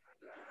speech.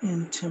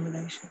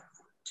 Intimidation.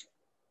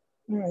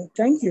 All right,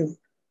 thank you.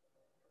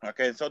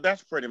 Okay, so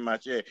that's pretty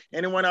much it.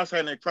 Anyone else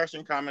have any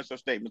questions, comments, or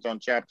statements on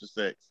chapter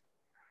 6?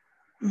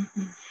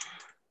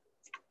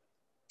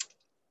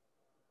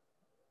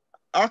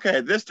 Okay,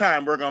 this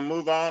time we're going to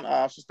move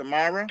on. Sister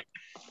Myra.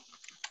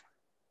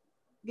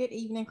 Good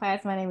evening,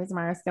 class. My name is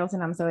Myra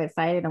Skelton. I'm so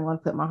excited. I'm going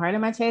to put my heart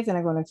in my chest, and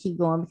I'm going to keep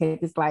going because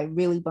it's like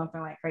really bumping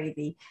like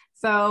crazy.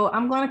 So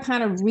I'm going to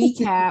kind of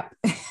recap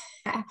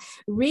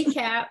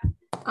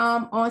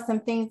on some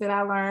things that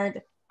I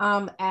learned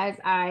as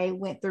I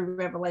went through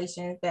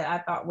Revelations that I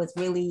thought was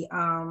really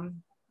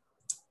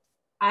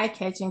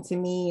eye-catching to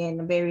me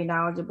and very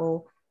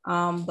knowledgeable.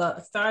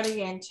 But starting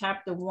in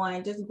chapter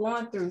 1, just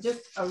going through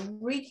just a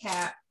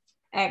recap,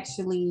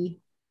 actually.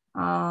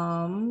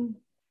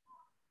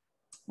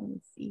 Let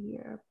me see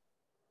here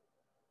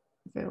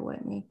if it'll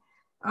let me.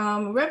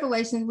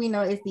 Revelations, we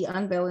know, is the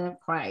unveiling of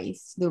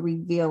Christ, the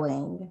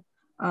revealing.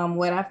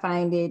 What I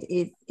find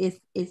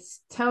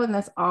it's telling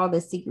us all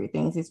the secret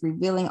things. It's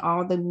revealing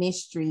all the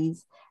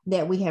mysteries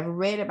that we have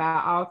read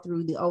about all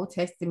through the Old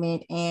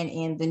Testament and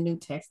in the New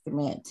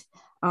Testament.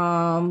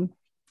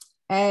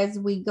 As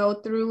we go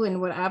through, and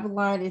what I've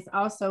learned is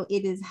also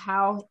it is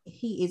how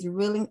he is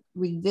really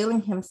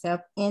revealing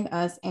himself in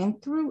us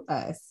and through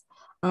us,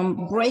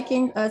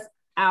 breaking us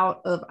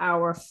out of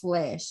our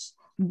flesh,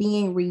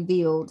 being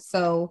revealed.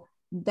 So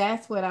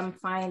that's what I'm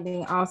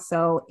finding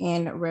also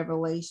in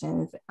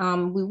Revelations.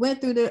 We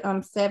went through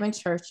the 7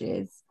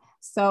 churches.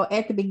 So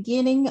at the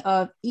beginning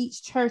of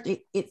each church,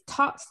 it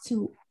talks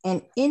to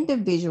an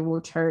individual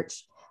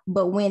church,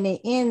 but when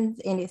it ends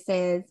and it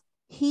says,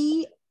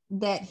 he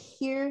that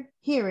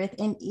heareth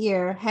an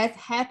ear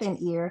hath an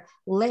ear,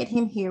 let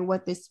him hear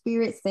what the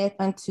Spirit saith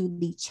unto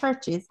the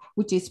churches,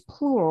 which is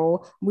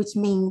plural, which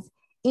means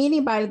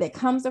anybody that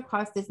comes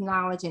across this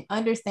knowledge and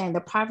understand the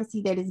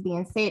prophecy that is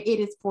being said, it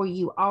is for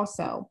you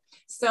also.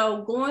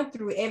 So going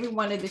through every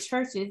one of the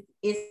churches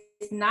is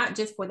not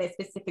just for that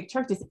specific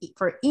church, it's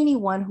for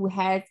anyone who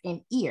has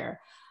an ear.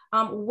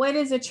 What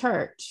is a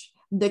church?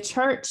 The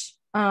church,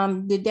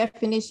 the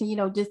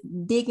definition, just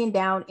digging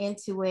down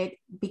into it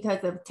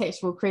because of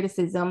textual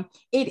criticism,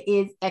 it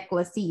is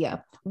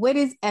ecclesia. What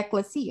is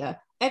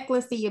ecclesia?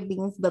 Ecclesia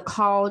means the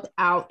called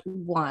out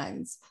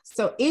ones.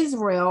 So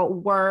Israel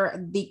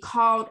were the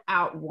called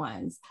out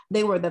ones.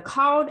 They were the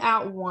called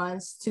out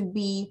ones to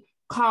be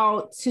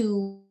called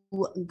to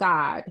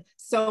God.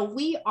 So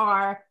we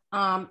are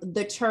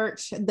the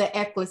church, the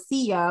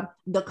ecclesia,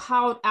 the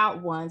called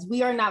out ones.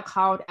 We are not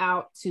called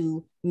out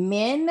to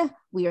men.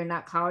 We are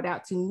not called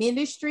out to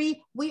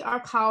ministry. We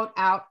are called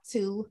out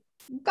to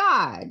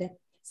God.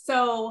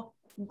 So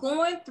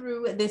going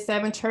through the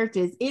 7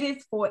 churches, it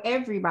is for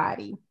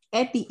everybody.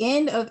 At the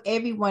end of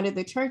every one of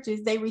the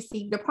churches, they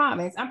received a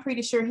promise. I'm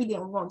pretty sure he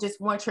didn't want just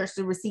one church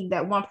to receive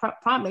that one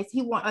promise.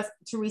 He wants us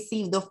to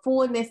receive the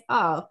fullness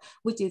of,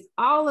 which is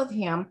all of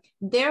him.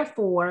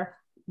 Therefore,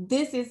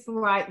 this is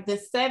like the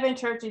 7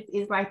 churches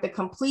is like the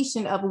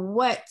completion of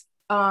what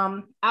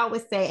I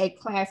would say a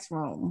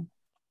classroom.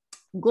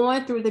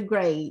 Going through the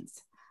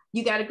grades.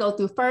 You got to go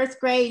through 1st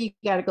grade, you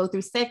got to go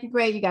through 2nd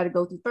grade, you got to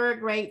go through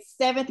 3rd grade.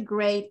 7th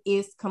grade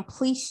is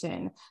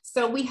completion.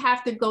 So we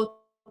have to go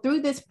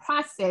through this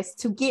process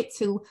to get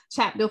to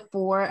chapter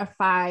 4,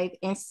 5,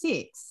 and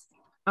 6.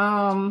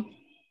 All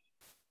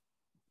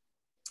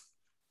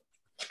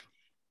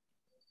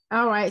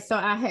right, so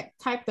I had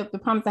typed up the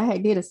promise. I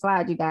did a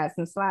slide, you guys,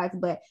 some slides,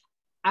 but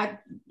I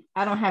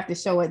don't have to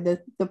show it.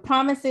 The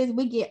promises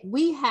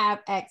we have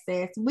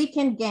access. We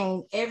can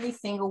gain every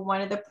single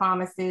one of the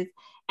promises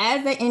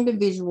as an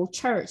individual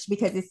church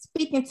because it's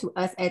speaking to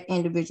us as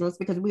individuals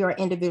because we are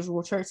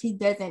individual church. He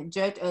doesn't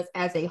judge us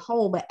as a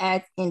whole, but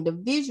as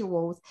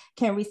individuals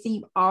can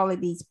receive all of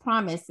these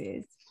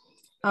promises.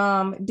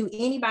 Do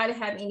anybody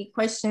have any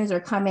questions or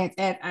comments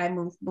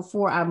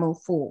before I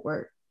move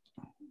forward?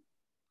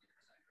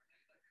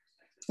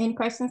 Any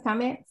questions,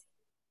 comments?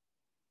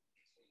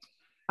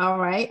 All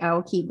right, I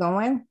will keep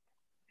going.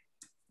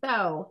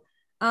 So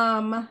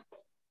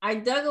I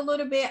dug a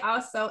little bit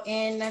also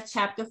in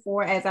chapter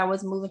 4 as I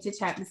was moving to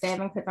chapter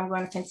 7 because I'm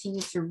going to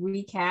continue to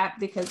recap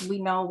because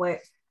we know what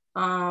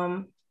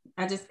I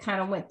just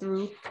kind of went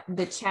through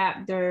the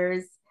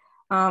chapters.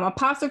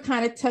 Apostle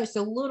kind of touched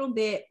a little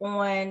bit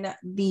on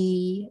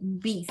the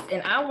beast,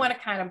 and I want to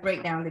kind of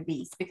break down the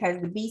beast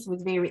because the beast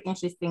was very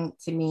interesting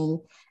to me,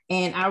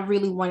 and I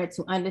really wanted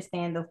to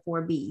understand the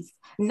 4 beasts.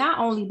 Not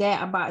only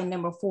that, about in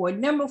number 4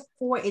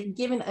 is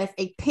giving us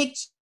a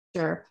picture,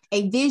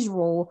 a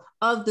visual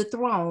of the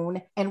throne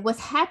and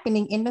what's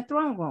happening in the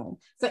throne room.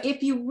 So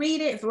if you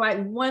read it, it's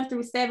like 1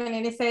 through 7,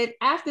 and it says,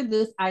 after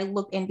this, I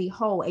looked and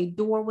behold, a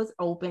door was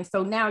open.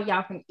 So now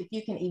y'all can, if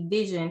you can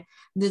envision,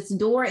 this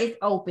door is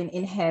open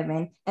in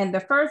heaven. And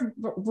the first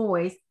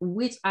voice,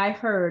 which I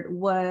heard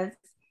was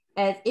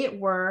as it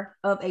were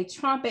of a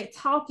trumpet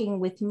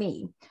talking with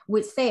me,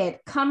 which said,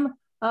 come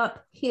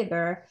up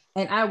hither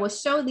and I will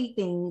show thee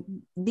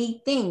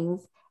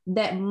things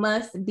that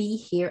must be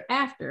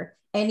hereafter.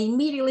 And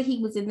immediately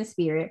he was in the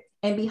spirit,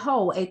 and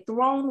behold, a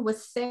throne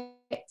was set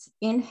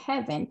in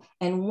heaven,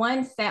 and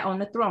one sat on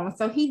the throne.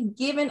 So he's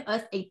given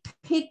us a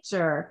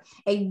picture,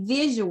 a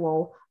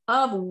visual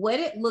of what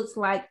it looks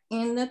like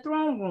in the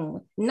throne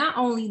room. Not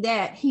only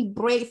that, he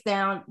breaks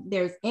down,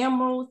 there's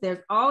emeralds, there's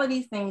all of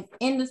these things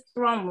in this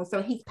throne room.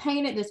 So he's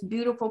painted this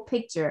beautiful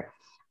picture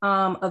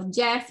of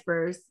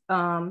jaspers,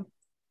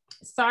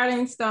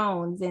 sardine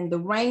stones, and the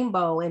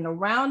rainbow, and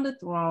around the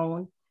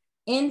throne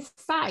in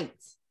sight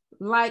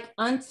like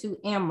unto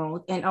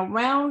emeralds, and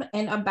around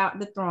and about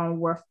the throne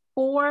were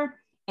 24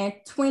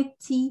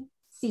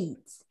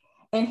 seats.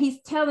 And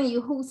he's telling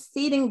you who's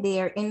sitting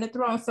there in the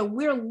throne. So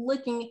we're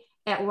looking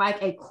at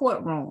like a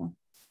courtroom,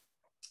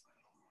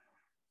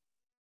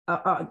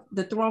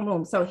 the throne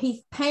room. So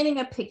he's painting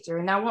a picture.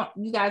 And I want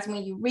you guys,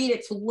 when you read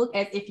it, to look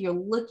as if you're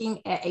looking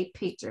at a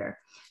picture.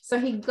 So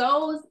he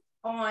goes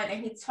on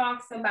and he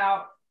talks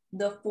about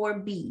the 4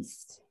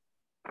 beasts.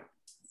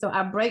 So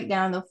I break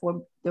down the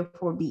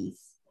four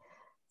beasts.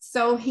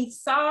 So he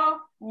saw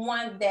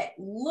one that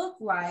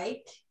looked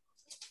like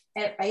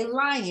a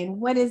lion.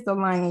 What is the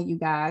lion, you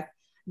guys?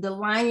 The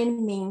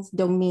lion means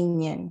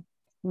dominion,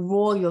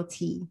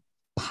 royalty,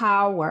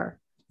 power,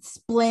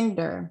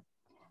 splendor.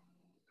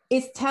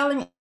 It's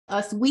telling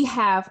us we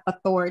have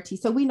authority.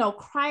 So we know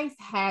Christ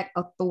had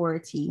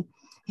authority.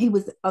 He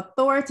was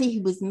authority. He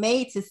was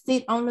made to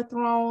sit on the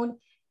throne.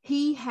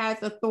 He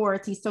has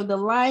authority. So the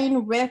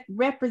lion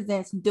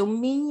represents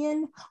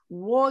dominion,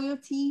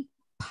 royalty,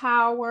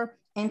 power,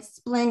 and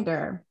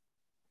splendor.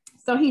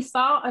 So he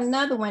saw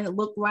another one that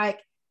looked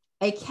like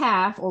a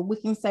calf, or we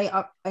can say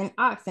an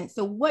oxen.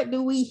 So what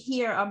do we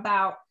hear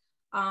about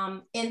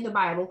in the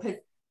Bible? Because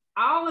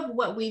all of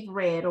what we've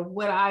read, or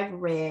what I've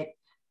read,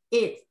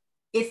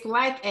 it's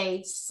like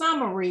a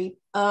summary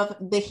of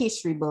the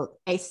history book,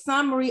 a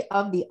summary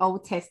of the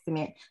Old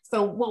Testament.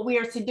 So what we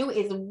are to do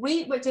is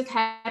read what just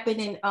happened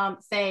in,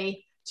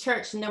 say,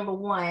 church number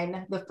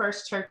 1, the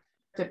first church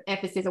of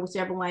Ephesus, or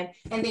whichever one,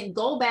 and then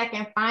go back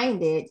and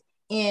find it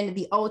in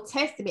the Old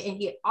Testament and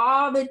get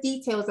all the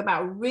details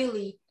about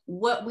really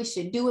what we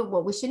should do and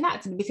what we should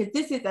not do, because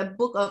this is a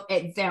book of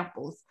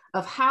examples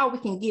of how we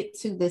can get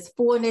to this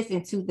fullness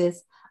and to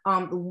this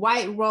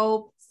white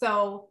robe.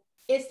 So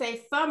it's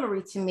a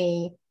summary to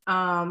me,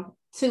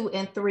 2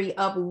 and 3,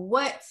 of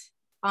what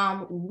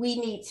we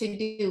need to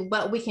do,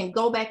 but we can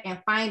go back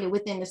and find it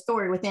within the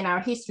story, within our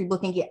history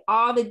book, and get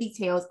all the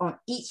details on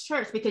each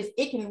church, because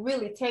it can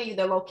really tell you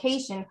the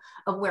location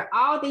of where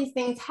all these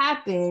things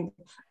happened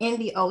in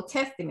the Old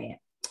Testament.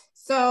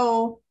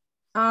 So,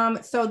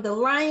 so the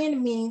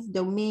lion means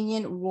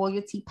dominion,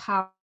 royalty,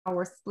 power,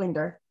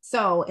 splendor.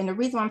 So, and the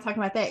reason why I'm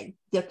talking about that,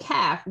 the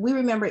calf, we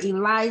remember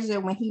Elijah,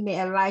 when he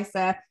met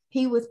Elisha,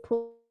 he was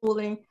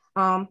pulling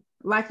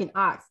like an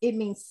ox. It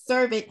means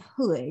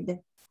servanthood.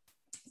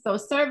 So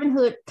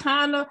servanthood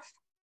kind of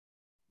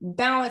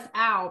balance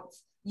out,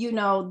 you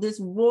know, this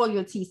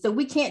royalty. So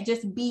we can't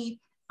just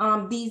be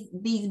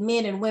these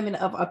men and women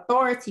of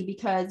authority,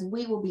 because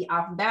we will be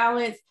off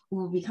balance. We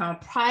will become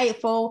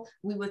prideful.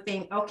 We would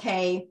think,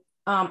 okay,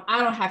 I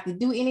don't have to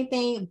do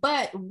anything.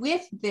 But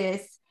with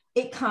this,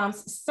 it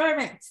comes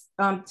servants.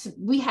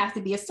 We have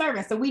to be a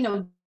servant. So we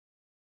know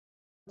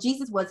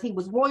Jesus he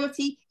was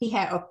royalty, he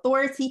had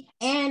authority,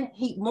 and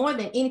he, more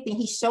than anything,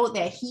 he showed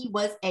that he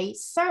was a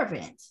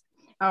servant.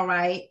 All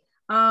right.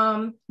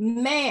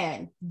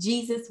 Man,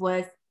 Jesus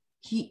was,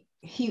 he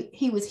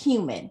was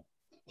human.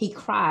 He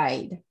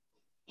cried.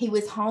 He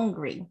was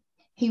hungry.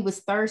 He was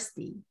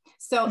thirsty.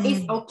 So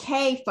it's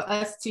okay for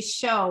us to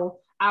show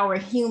our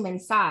human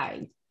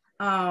side.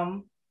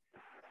 So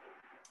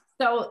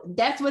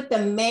that's what the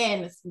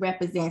man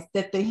represents,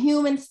 that the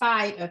human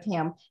side of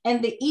him,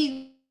 and the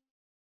eagle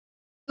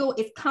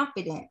is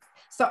confidence.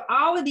 So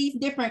all of these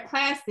different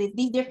classes,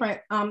 these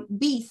different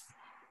beasts,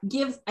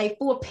 gives a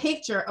full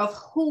picture of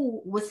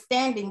who was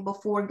standing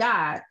before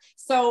God.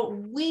 So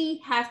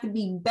we have to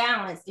be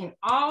balanced in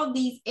all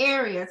these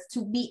areas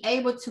to be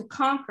able to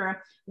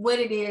conquer what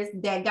it is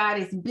that God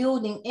is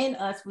building in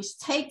us, which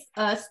takes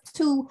us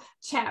to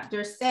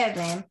chapter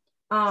 7.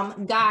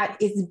 God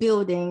is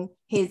building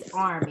his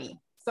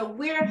army. So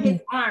we're his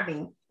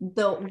army.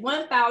 The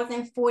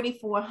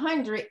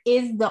 1,400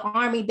 is the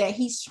army that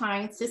he's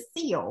trying to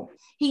seal.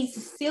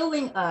 He's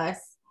sealing us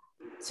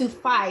to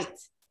fight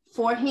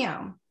for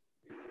him.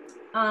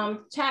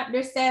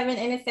 Chapter 7,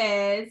 and it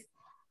says,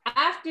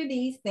 after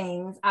these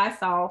things, I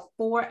saw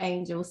 4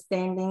 angels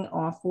standing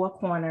on 4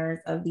 corners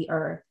of the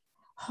earth,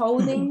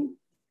 holding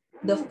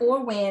the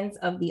 4 winds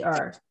of the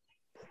earth,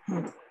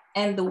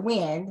 and the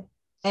wind,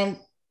 and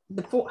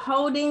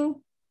holding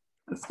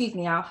the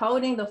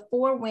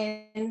 4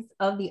 winds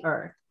of the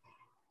earth,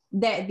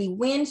 that the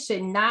wind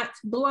should not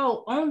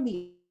blow on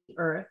the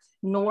earth,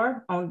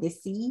 nor on the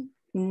sea,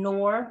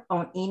 nor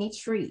on any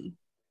tree.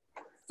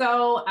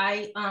 So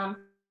I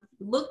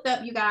looked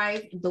up, you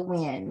guys, the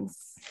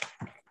winds.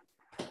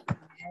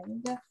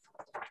 And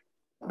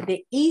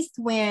the east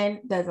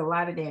wind does a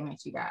lot of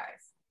damage, you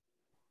guys.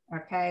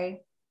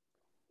 Okay.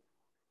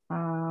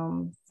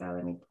 So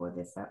let me pull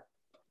this up.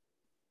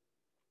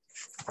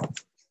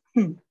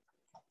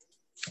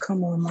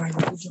 Come on, Mike,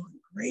 you're doing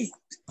great.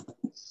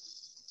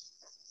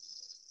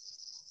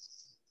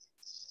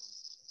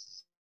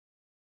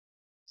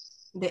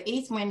 The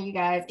east wind, you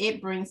guys,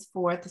 it brings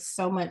forth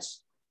so much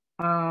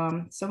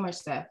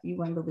stuff. You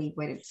wouldn't believe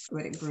what it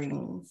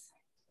brings.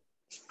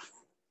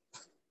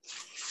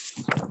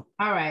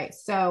 All right,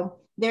 so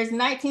there's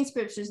 19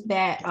 scriptures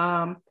that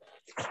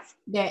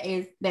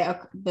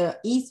the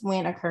east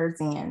wind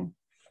occurs in.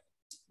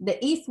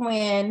 The east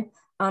wind,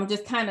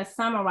 just kind of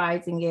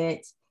summarizing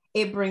it,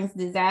 it brings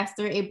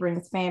disaster, it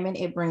brings famine,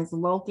 it brings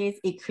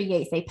locusts, it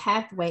creates a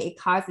pathway, it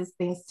causes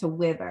things to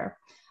wither.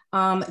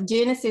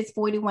 Genesis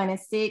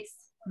 41:6,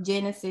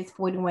 Genesis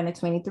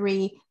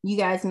 41:23. You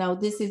guys know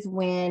this is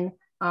when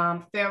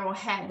Pharaoh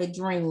had the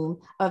dream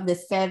of the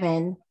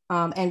 7,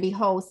 and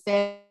behold,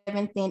 7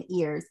 thin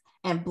ears,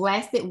 and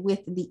blasted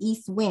with the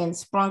east wind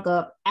sprung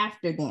up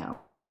after them.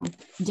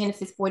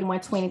 Genesis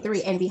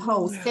 41:23, and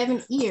behold,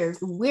 7 ears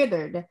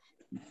withered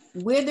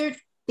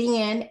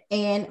thin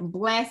and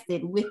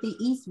blasted with the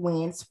east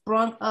wind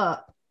sprung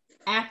up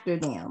after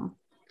them.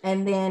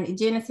 And then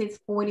Genesis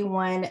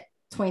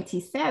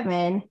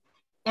 41:27,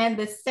 and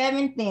the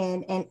 7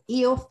 thin and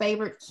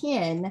ill-favored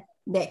kin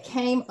that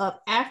came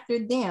up after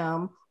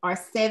them are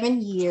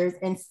 7 years,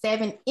 and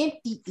 7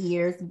 empty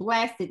ears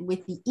blasted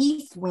with the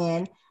east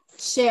wind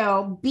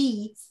shall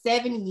be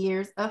 7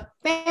 years of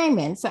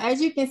famine. So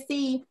as you can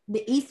see,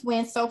 the east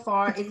wind so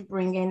far is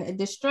bringing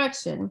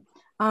destruction.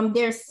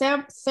 There's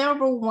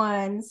several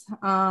ones.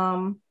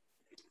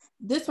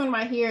 This one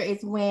right here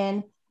is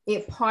when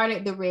it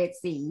parted the Red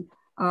Sea.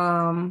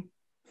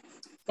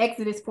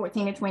 Exodus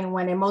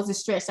 14:21, and Moses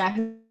stretched out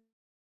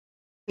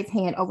his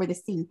hand over the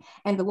sea,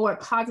 and the Lord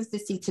causes the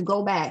sea to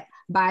go back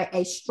by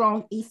a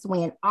strong east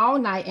wind all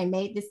night, and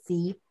made the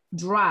sea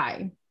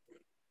dry.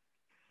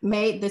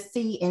 Made the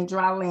sea and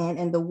dry land,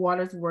 and the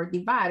waters were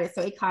divided.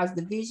 So it caused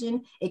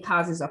division. It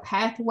causes a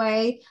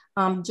pathway.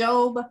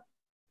 Job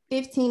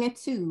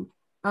 15:2.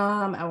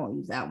 I won't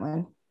use that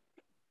one.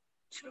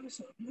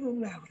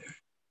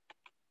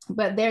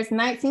 But there's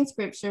 19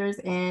 scriptures,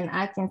 and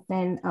I can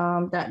send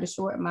Dr.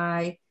 Short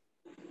my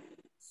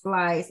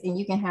slides, and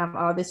you can have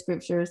all the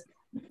scriptures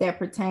that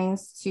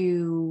pertains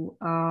to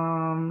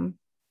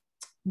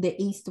the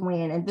east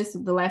wind. And this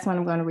is the last one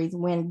I'm going to read.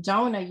 When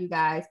Jonah, you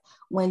guys,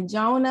 when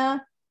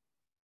Jonah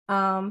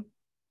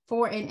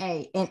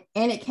 4:8,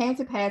 and it came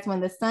to pass when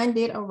the sun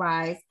did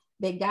arise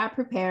that God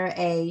prepared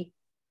a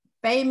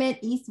vehement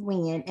east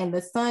wind, and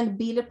the sun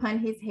beat upon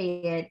his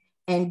head,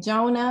 and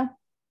Jonah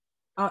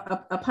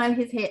upon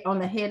his head, on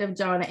the head of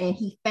Jonah, and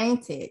he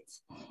fainted,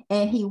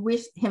 and he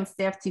wished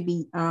himself to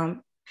be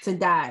to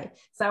die.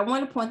 So I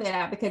want to point that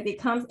out because it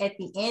comes at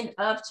the end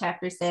of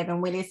chapter 7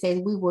 when it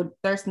says, we will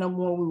thirst no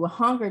more, we will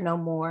hunger no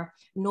more,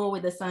 nor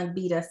will the sun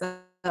beat us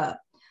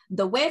up.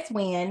 The west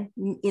wind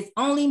is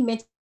only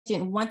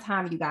mentioned one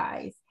time, you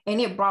guys, and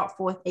it brought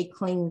forth a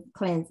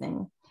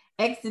cleansing.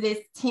 Exodus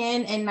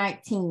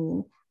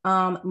 10:19,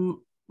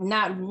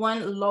 not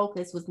one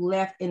locust was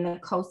left in the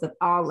coast of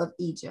all of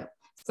Egypt.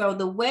 So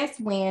the west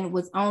wind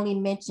was only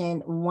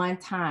mentioned one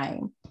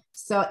time.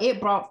 So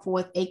it brought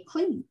forth a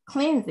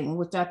cleansing,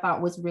 which I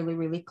thought was really,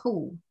 really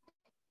cool.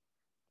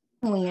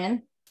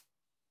 Wind,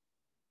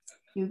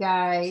 you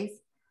guys,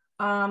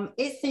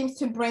 it seems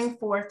to bring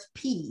forth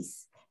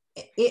peace.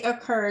 It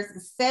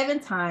occurs 7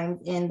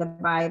 times in the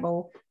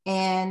Bible,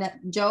 and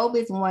Job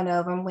is one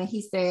of them when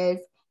he says,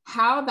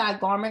 how thy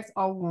garments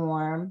are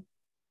warm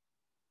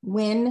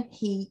when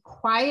he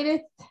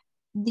quieteth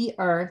the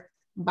earth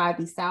by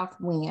the south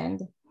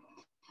wind.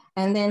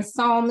 And then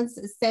Psalms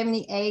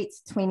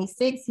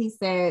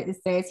 78:26,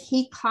 it says,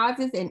 he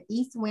causes an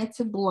east wind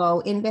to blow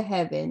in the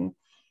heaven,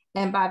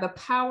 and by the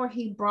power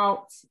he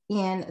brought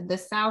in the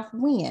south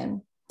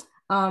wind.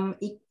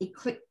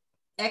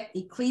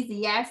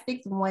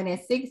 Ecclesiastes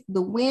 1:6,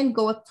 the wind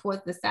goeth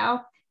towards the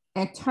south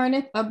and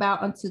turneth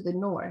about unto the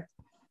north,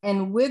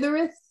 and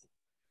withereth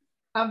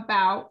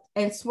about,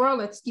 and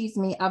swirleth,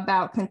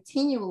 about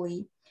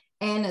continually,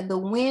 and the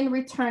wind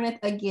returneth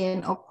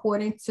again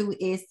according to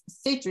its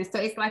citrus. So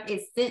it's like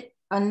it sent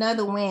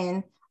another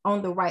wind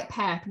on the right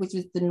path, which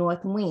is the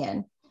north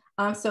wind.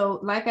 So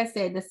like I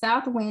said, the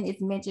south wind is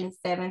mentioned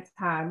 7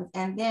 times,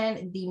 and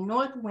then the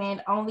north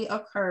wind only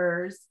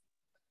occurs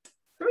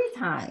 3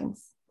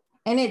 times.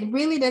 And it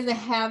really doesn't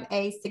have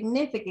a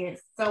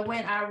significance. So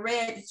when I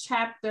read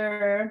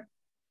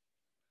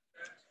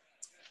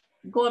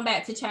going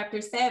back to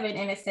chapter 7,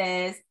 and it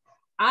says,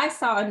 I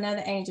saw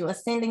another angel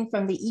ascending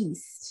from the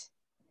east,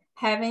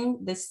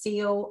 having the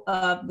seal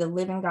of the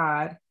living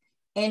God,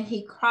 and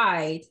he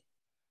cried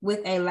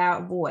with a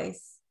loud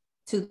voice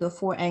to the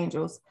 4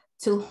 angels,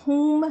 to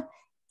whom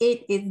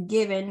it is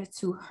given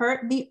to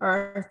hurt the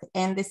earth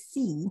and the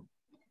sea,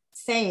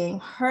 saying,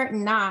 hurt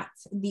not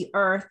the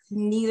earth,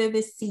 neither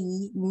the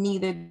sea,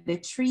 neither the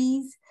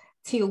trees,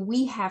 till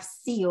we have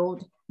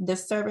sealed the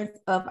servants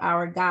of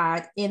our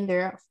God in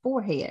their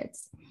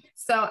foreheads.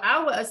 So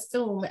I would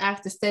assume,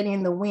 after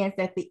studying the winds,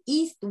 that the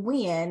east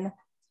wind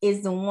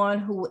is the one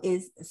who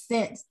is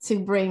sent to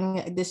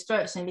bring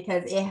destruction,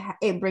 because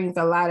it brings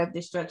a lot of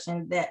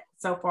destruction, that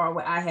so far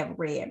what I have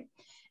read.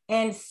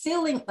 And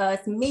sealing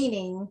us,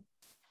 meaning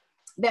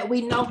that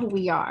we know who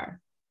we are.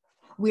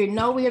 We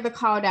know we are the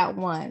called out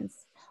ones.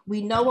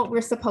 We know what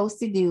we're supposed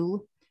to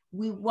do.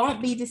 We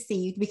won't be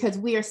deceived because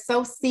we are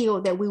so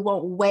sealed that we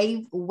won't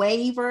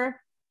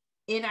waver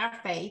in our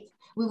faith.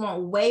 We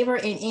won't waver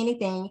in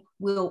anything.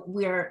 We know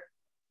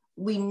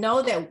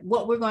that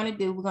what we're going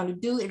to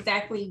do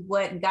exactly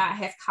what God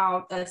has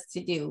called us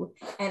to do.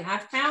 And I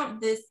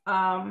found this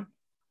other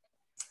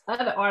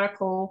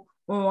article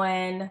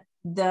on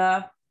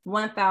the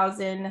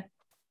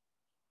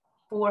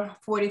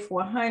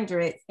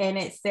 4400, and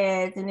it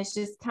says, and it's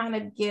just kind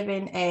of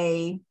given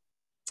a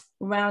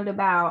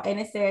roundabout, and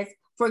it says,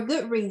 for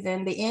good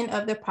reason, the end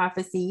of the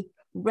prophecy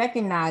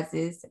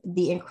recognizes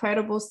the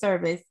incredible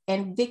service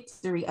and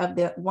victory of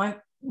the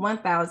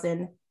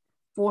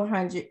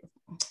 1,400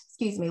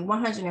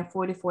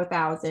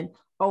 144,000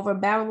 over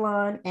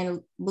Babylon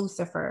and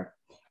Lucifer.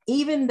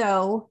 Even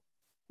though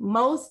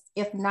most,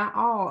 if not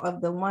all,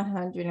 of the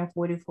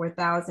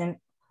 144,000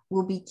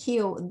 will be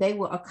killed, they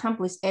will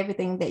accomplish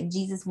everything that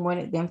Jesus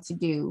wanted them to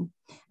do.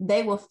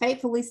 They will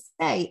faithfully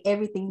say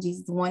everything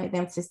Jesus wanted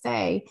them to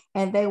say,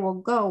 and they will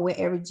go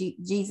wherever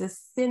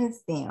Jesus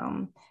sends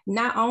them,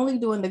 not only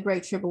during the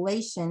Great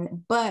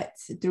Tribulation, but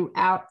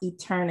throughout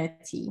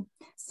eternity.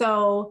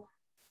 So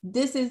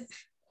this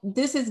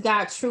is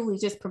God truly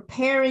just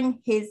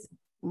preparing his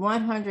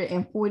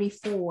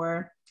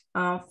 144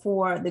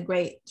 for the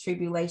Great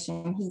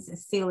Tribulation. He's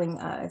sealing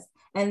us.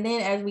 And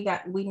then as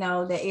we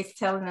know that it's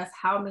telling us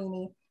how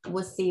many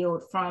was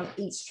sealed from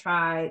each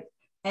tribe.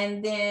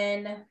 And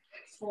then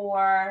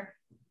for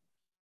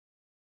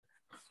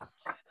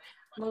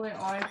moving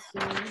on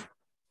to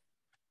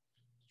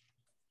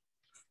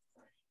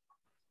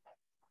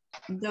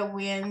the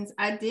winds,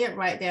 I did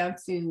write down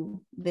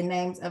to the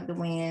names of the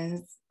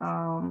winds.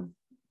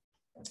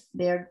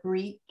 They're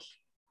Greek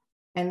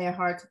and they're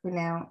hard to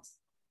pronounce.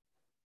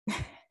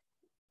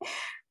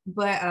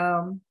 But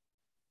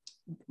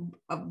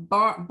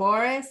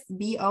Boreas,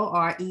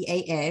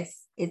 Boreas,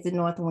 is the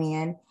north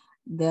wind,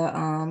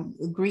 the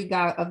Greek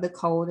god of the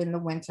cold in the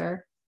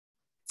winter.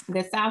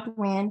 The south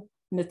wind,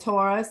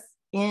 Notos,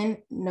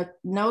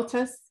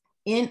 Notos,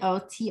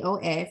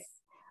 Notos,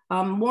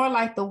 more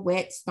like the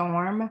wet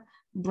storm,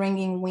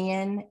 bringing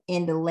wind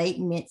in the late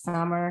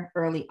midsummer,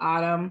 early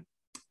autumn.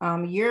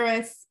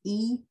 Eurus,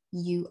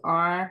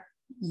 Eurus,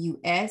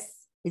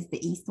 is the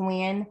east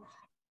wind,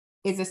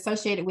 is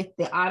associated with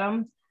the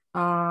autumn,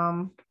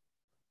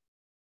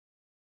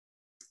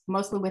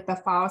 mostly with the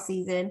fall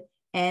season.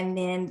 And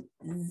then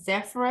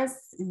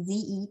Zephyrus,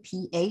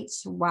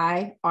 Zephyrs,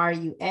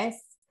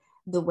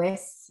 the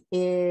west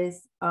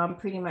is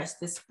pretty much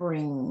the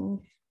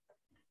spring.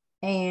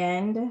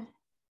 And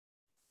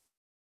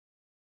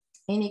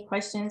any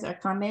questions or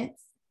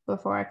comments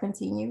before I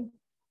continue?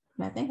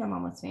 And I think I'm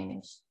almost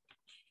finished.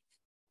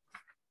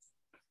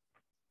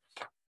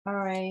 All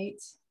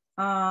right.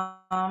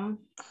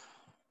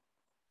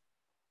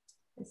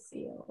 The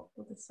seal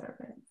of the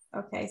servant.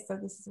 Okay, so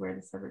this is where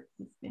the servant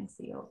has been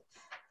sealed.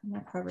 I'm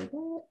gonna cover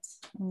that.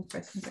 Any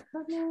questions or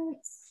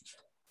comments?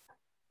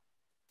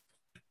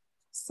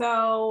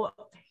 So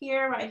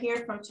right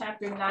here from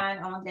chapter 9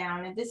 on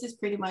down, and this is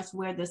pretty much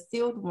where the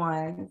sealed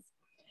ones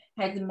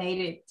had made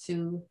it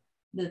to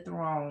the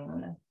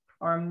throne,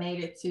 or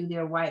made it to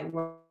their white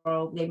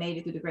robe. They made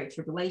it through the Great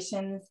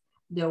Tribulations.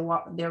 Their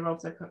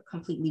robes are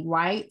completely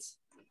white.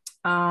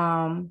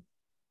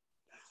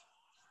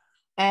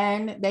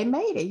 And they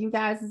made it, you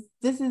guys.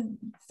 This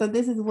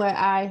is what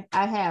I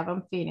have.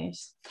 I'm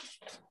finished.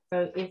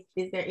 So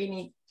is there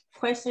any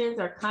questions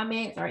or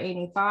comments or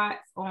any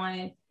thoughts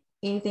on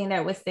anything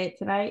that was said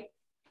tonight?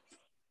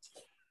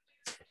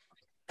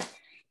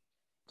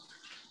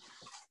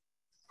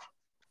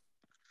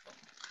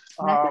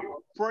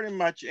 Pretty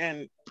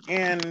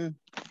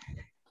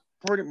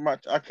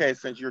much okay,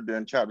 since you're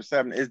doing chapter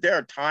 7, is there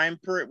a time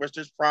period which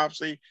this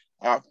prophecy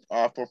for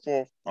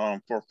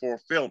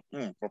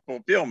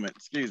fulfillment,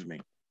 excuse me?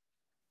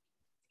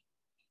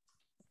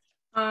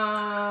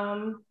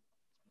 I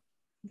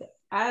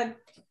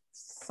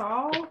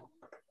saw,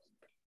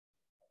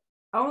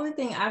 only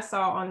thing I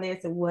saw on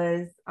this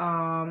was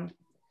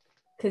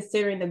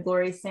considering the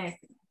glory sense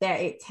that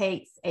it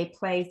takes a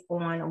place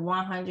on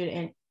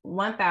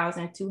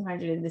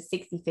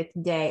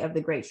 1,265th day of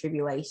the Great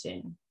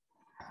Tribulation.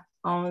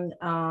 On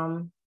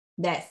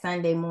that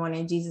Sunday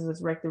morning, Jesus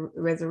was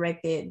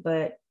resurrected,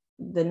 but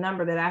the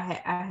number that I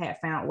had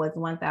found was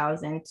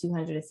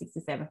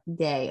 1,267th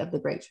day of the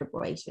Great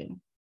Tribulation.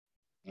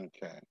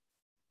 Okay.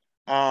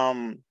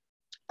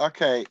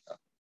 Okay.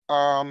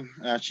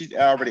 She's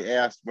already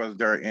asked, was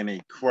there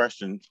any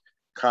questions,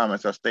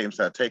 comments, or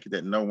statements? I take it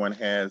that no one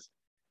has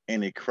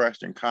any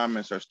question,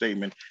 comments, or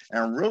statement.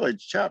 And really,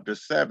 chapter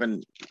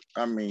 7,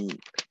 I mean,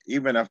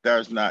 even if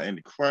there's not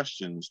any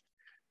questions,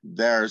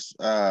 there's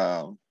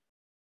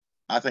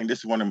I think this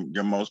is one of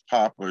your most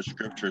popular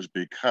scriptures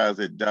because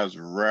it does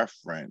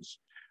reference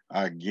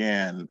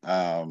again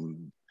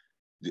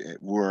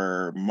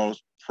where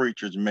most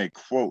preachers may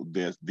quote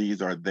this.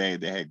 These are they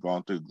that had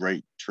gone through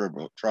great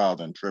trials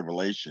and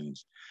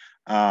tribulations,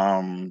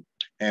 and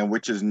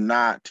which is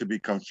not to be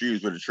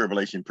confused with the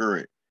tribulation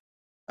period.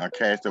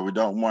 Okay, so we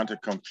don't want to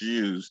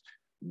confuse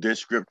this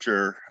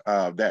scripture,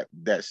 that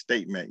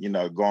statement,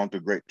 going through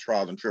great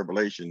trials and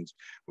tribulations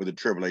with the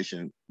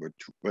tribulation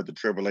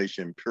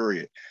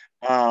period,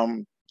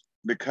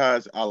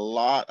 because a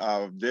lot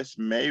of this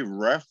may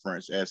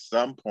reference at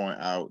some point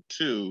out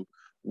to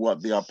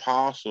what the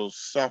apostles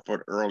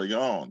suffered early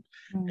on.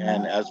 Mm-hmm.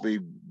 And as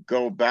we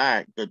go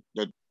back, the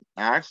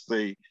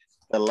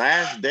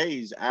last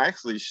days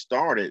actually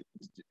started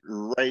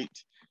right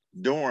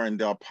during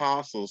the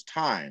apostles'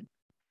 time.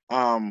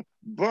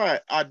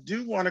 But I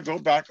do want to go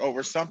back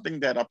over something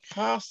that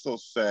Apostle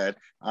said.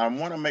 I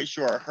want to make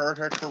sure I heard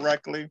her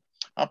correctly.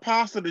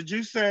 Apostle, did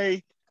you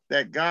say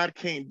that God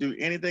can't do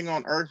anything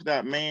on earth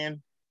without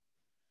man?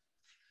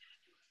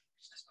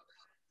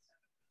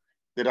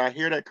 Did I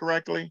hear that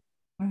correctly?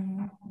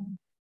 Mm-hmm.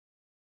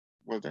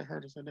 Was that her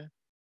that said that?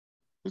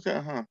 Who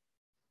said, huh?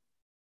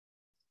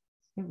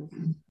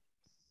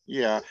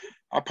 Yeah.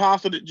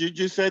 Apostle, did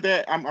you say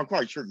that? I'm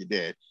quite sure you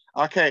did.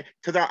 Okay,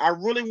 because I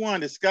really want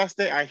to discuss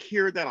that. I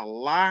hear that a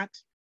lot.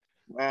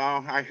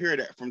 I hear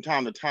that from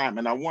time to time,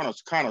 and I want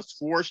to kind of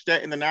squash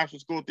that in the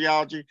National School of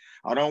Theology.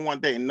 I don't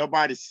want that in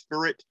nobody's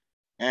spirit,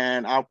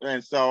 and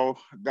so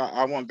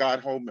I want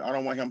God hold me. I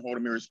don't want Him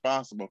holding me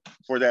responsible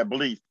for that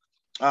belief.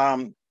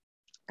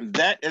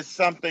 That is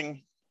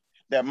something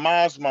that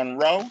Miles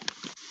Monroe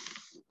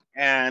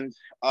and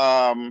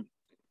I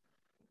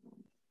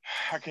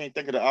can't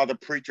think of the other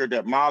preacher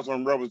that Miles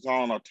Monroe was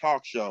on a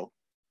talk show,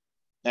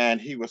 and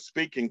he was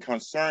speaking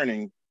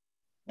concerning,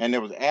 and it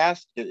was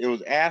asked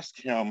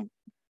him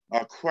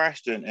a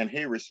question, and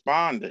he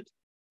responded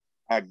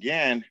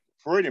again,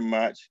 pretty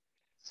much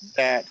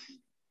that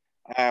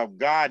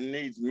God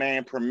needs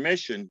man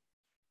permission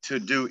to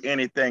do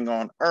anything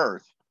on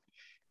earth.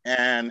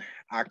 And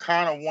I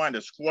kind of wanted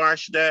to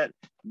squash that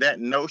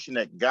notion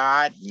that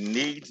God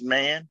needs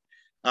man,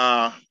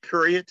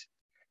 period,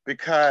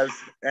 because,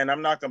 and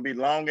I'm not going to be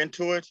long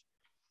into it,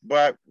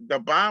 but the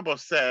Bible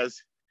says,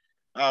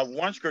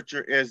 one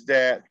scripture is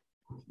that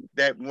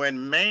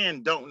when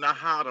man don't know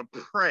how to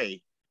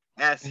pray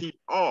as he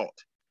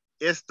ought,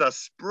 it's the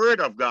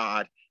Spirit of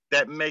God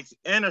that makes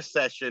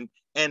intercession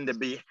in the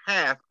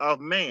behalf of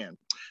man.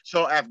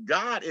 So if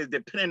God is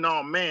depending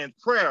on man's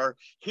prayer,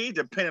 he's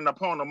depending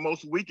upon the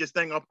most weakest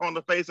thing upon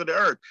the face of the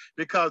earth,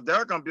 because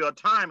there's going to be a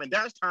time, and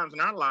there's times in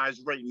our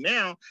lives right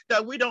now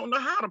that we don't know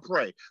how to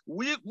pray.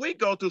 We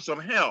go through some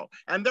hell,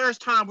 and there's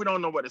times we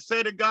don't know what to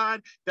say to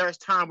God. There's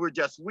times we're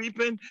just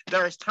weeping.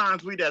 There's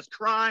times we just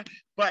cry.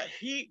 But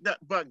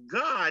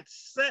God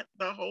sent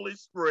the Holy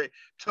Spirit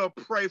to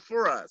pray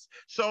for us.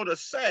 So to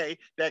say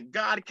that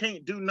God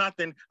can't do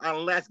nothing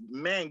unless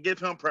man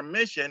gives him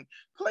permission,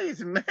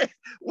 please, man,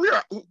 we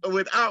are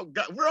without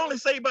God. We're only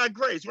saved by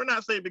grace. We're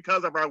not saved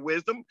because of our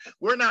wisdom.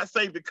 We're not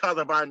saved because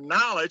of our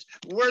knowledge.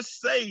 We're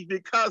saved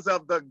because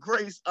of the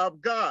grace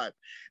of God.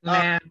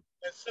 And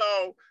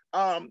so,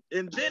 and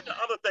then the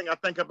other thing I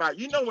think about,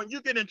 when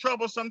you get in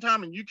trouble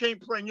sometime and you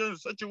can't pray and you're in a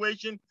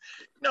situation,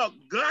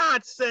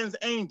 God sends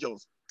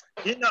angels.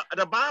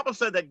 The Bible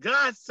said that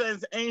God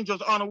sends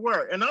angels on a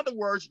word. In other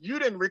words, you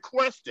didn't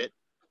request it,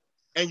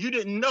 and you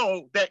didn't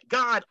know that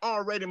God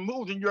already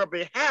moved in your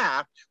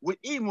behalf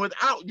even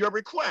without your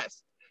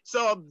request.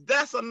 So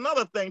that's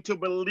another thing, to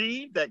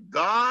believe that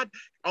God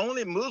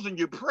only moves when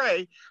you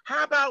pray.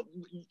 How about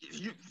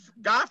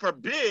God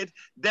forbid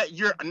that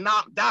you're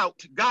knocked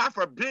out. God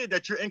forbid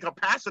that you're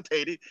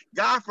incapacitated.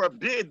 God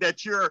forbid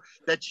that you're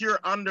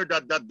under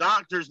the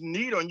doctor's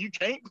needle and you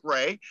can't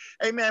pray.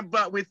 Amen.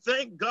 But we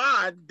thank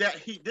God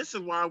that this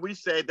is why we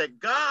say that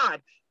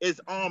God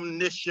is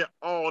omniscient,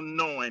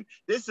 all-knowing.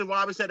 This is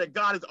why we say that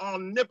God is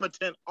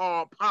omnipotent,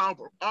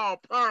 all-powerful.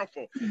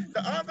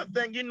 The other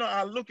thing,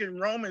 I look in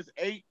Romans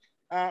 8.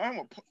 I'm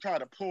going to try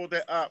to pull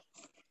that up.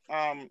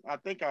 I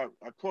think I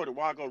quoted a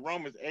while ago,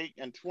 Romans 8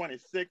 and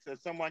 26,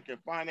 if someone can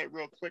find it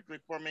real quickly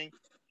for me.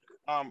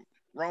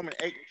 Romans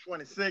 8 and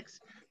 26.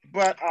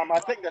 But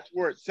I think that's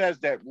where it says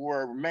that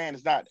where man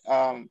is not.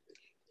 But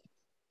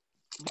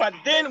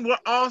then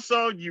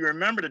you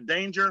remember the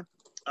danger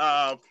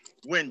of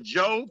when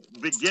Job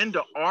began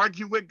to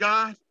argue with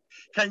God?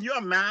 Can you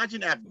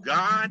imagine if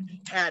God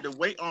had to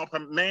wait on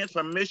man's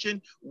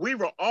permission? We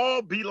will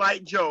all be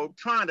like Job,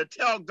 trying to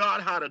tell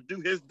God how to do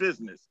his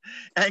business.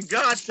 And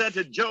God said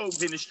to Job,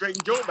 and he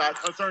straightened Job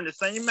out concerning the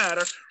same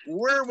matter,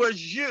 where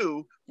was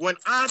you when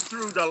I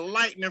threw the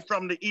lightning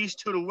from the east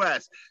to the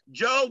west?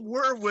 Job,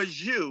 where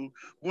was you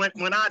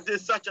when I did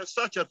such and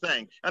such a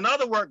thing? In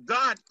other words,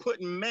 God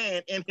put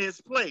man in his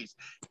place.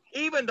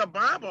 Even the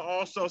Bible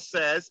also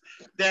says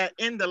that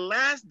in the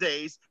last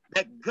days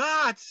that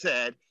God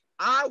said,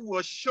 I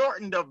will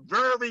shorten the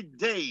very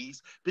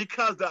days,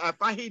 because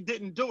if he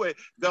didn't do it,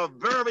 the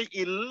very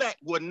elect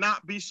would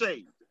not be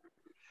saved.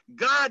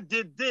 God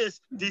did this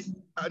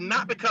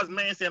not because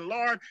man said,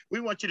 Lord,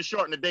 we want you to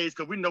shorten the days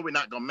because we know we're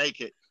not going to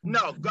make it.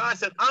 No, God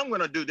said, I'm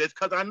going to do this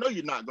because I know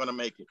you're not going to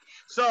make it.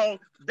 So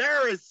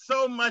there is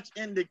so much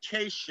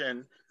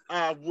indication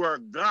where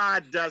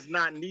God does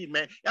not need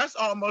man. That's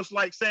almost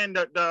like saying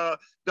that the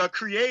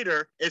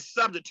creator is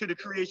subject to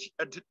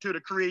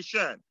the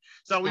creation.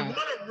 So we want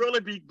to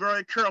really be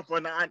very careful.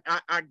 And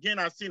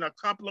I've seen a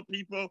couple of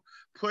people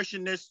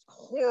pushing this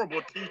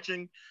horrible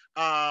teaching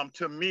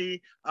to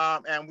me,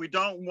 and we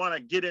don't want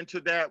to get into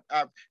that.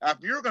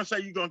 If you're going to say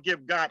you're going to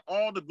give God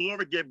all the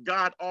glory, give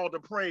God all the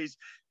praise,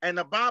 and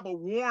the Bible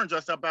warns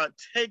us about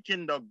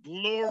taking the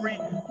glory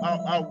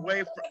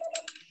away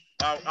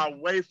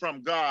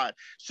from God.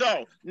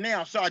 So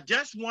I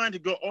just wanted to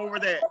go over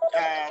that,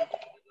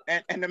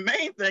 and the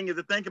main thing is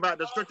to think about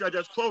the scripture I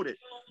just quoted.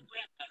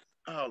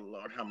 Oh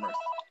Lord, have mercy.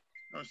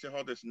 Let's see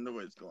how this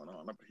noise going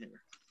on up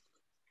here.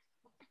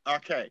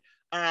 Okay.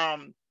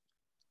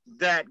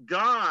 That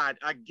God,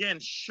 again,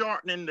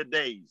 shortening the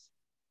days.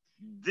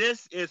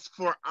 This is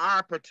for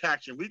our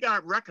protection. We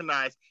got to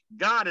recognize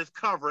God is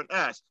covering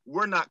us.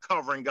 We're not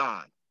covering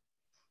God.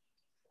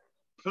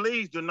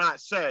 Please do not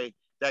say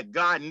that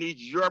God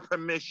needs your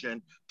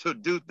permission to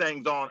do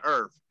things on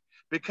earth,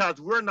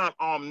 because we're not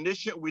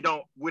omniscient. We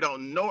don't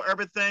know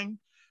everything.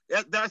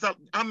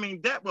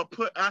 That will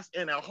put us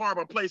in a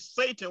horrible place.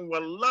 Satan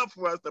would love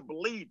for us to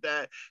believe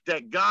that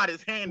God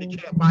is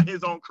handicapped by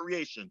his own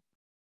creation.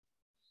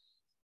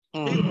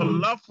 He would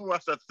love for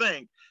us to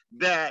think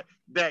that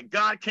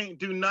God can't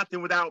do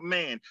nothing without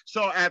man.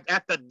 So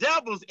if the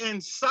devil's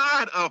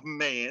inside of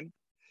man,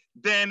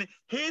 then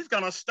he's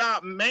gonna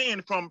stop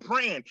man from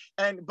praying.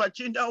 But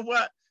you know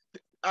what?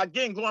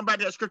 Again, going back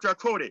to that scripture I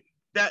quoted,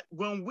 that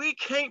when we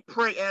can't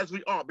pray as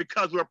we ought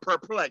because we're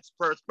perplexed,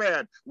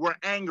 perspired, we're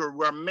angry,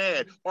 we're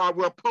mad, or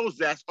we're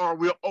possessed, or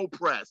we're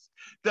oppressed,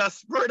 the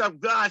Spirit of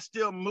God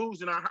still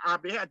moves in our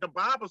behalf. The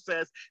Bible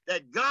says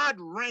that God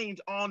reigns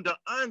on the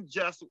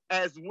unjust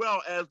as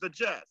well as the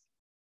just.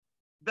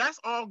 That's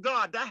all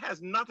God. That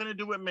has nothing to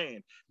do with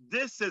man.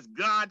 This is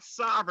God's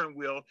sovereign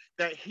will,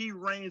 that he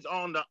reigns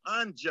on the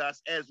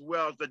unjust as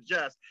well as the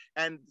just.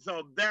 And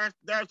so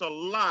there's a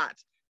lot,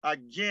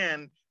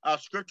 again, a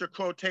scripture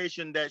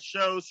quotation that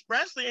shows,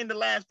 especially in the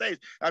last days,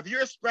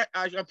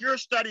 if you're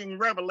studying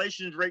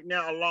Revelations right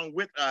now along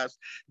with us,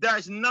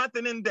 there's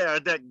nothing in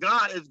there that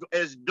God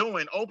is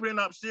doing, opening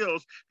up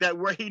seals that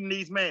where he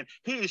needs man.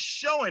 He is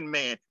showing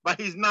man, but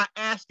he's not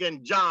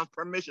asking John's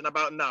permission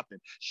about nothing.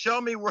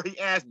 Show me where he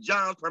asked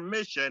John's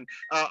permission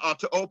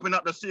to open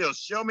up the seals.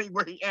 Show me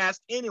where he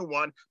asked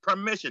anyone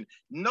permission.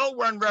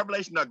 Nowhere in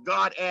Revelation does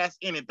God ask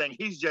anything.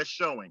 He's just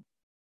showing.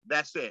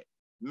 That's it.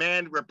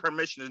 Man with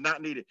permission is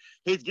not needed.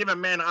 He's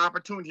given man an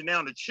opportunity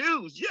now to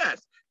choose.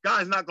 Yes,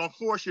 God is not going to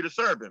force you to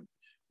serve him.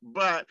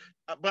 But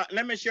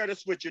let me share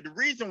this with you. The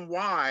reason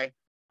why,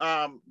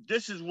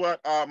 this is what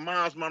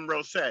Miles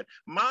Monroe said.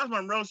 Miles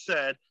Monroe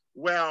said,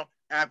 well,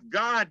 if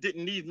God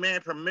didn't need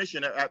man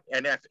permission,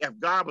 and if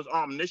God was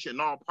omniscient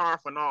and all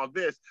powerful and all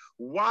this,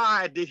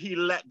 why did he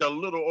let the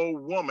little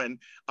old woman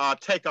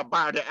take a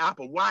bite of the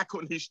apple? Why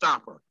couldn't he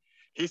stop her?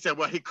 He said,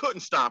 well, he couldn't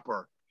stop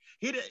her.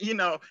 He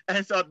didn't,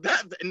 and so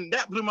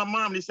that blew my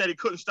mind when he said he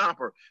couldn't stop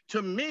her.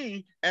 To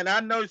me, and I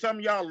know some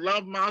of y'all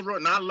love Miles Monroe,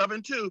 and I love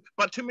him too,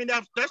 but to me,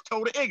 that's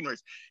total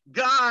ignorance.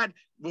 God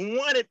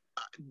wanted,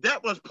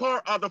 that was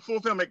part of the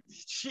fulfillment.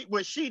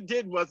 What she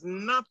did was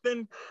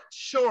nothing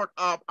short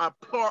of a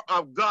part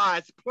of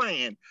God's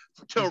plan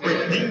to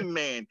redeem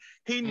man.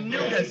 He knew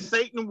that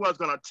Satan was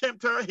going to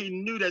tempt her. He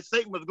knew that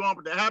Satan was going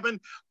to heaven.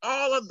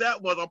 All of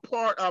that was a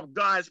part of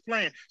God's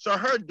plan. So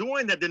her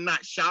doing that did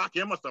not shock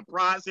him or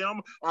surprise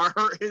him or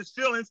hurt his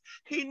feelings.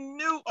 He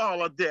knew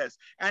all of this,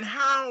 and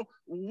how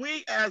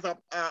we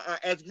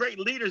as great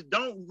leaders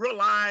don't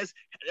realize,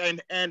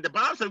 and the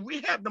Bible says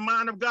we have the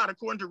mind of God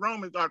according to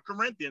Romans or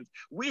Corinthians.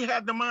 We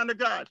have the mind of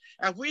God.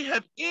 If we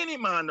have any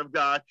mind of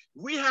God,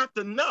 we have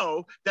to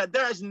know that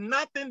there's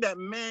nothing that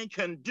man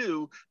can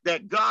do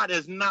that God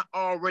is not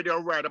already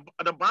aware.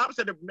 The Bible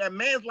said that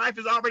man's life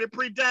is already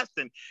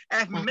predestined.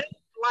 If man's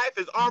life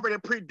is already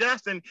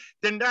predestined,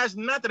 then there's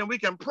nothing that we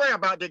can pray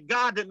about that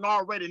God didn't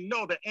already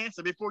know the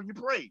answer before you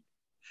prayed.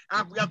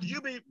 If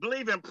you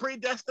believe in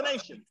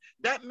predestination,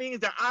 that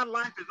means that our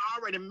life is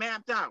already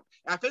mapped out.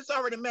 If it's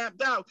already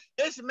mapped out,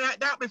 it's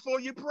mapped out before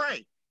you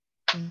pray.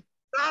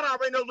 God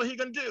already knows what he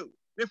can do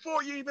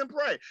before you even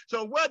pray.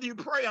 So whether you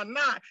pray or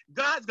not,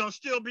 God's going to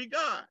still be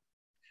God.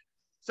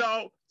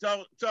 So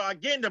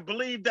again, to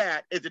believe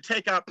that is to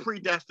take out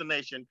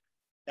predestination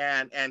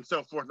and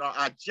so forth. Now,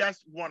 I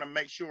just want to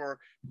make sure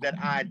that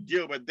I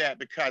deal with that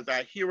because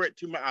I hear it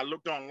too much. I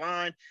looked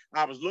online.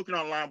 I was looking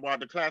online while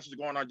the class was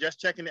going on, just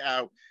checking it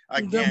out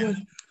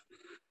again.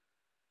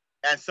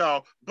 And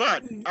so,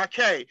 but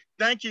okay,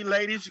 thank you,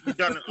 ladies. You've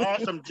done an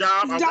awesome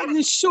job.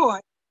 Dr.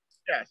 Short.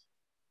 Yes.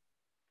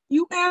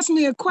 You asked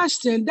me a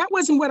question. That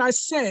wasn't what I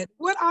said.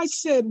 What I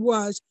said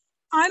was,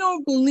 I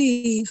don't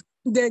believe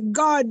that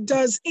God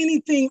does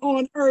anything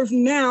on earth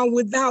now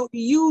without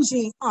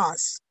using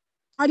us.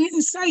 I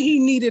didn't say he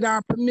needed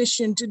our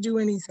permission to do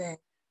anything.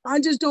 I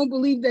just don't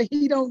believe that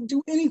he don't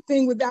do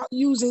anything without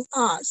using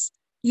us,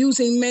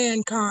 using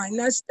mankind.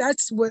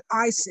 That's what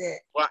I said.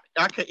 Well,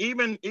 I can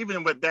even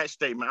with that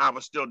statement, I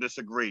would still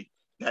disagree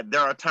that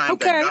there are times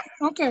that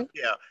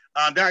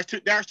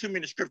God, there's too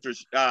many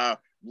scriptures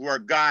where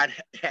God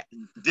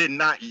did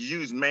not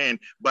use man,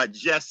 but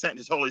just sent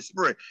his Holy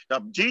Spirit. Now,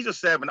 Jesus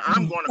said,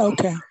 I'm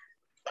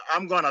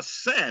going to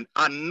send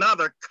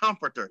another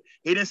comforter.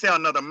 He didn't say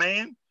another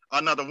man,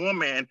 another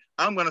woman.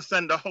 I'm going to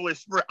send the Holy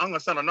Spirit. I'm going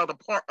to send another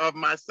part of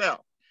myself.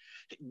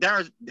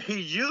 He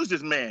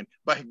uses man,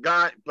 but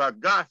God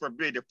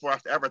forbid it for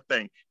us to ever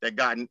think that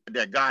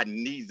God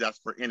needs us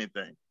for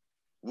anything.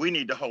 We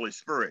need the Holy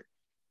Spirit.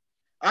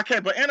 Okay,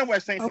 but anyway,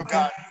 thanks for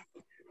God.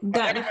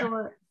 Dr.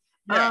 Short,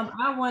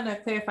 I want to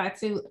clarify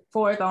too,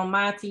 on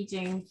my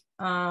teaching.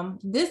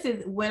 This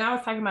is when I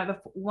was talking about the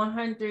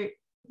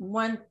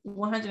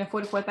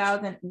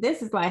 144,000.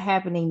 This is like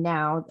happening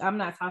now. I'm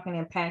not talking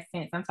in past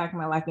tense. I'm talking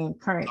about like in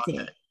current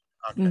tense.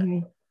 Okay,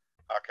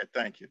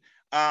 thank you.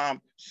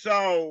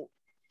 So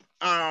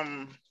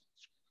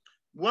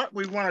what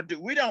we want to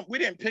do, we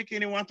didn't pick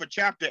anyone for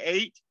chapter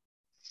 8.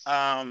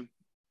 And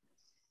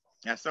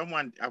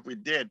someone, if we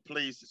did,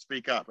 please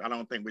speak up. I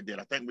don't think we did.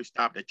 I think we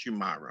stopped at you,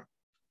 Myra.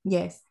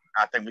 Yes.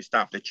 I think we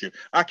stopped at you.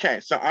 Okay,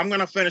 so I'm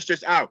going to finish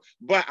this out.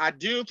 But I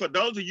do, for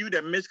those of you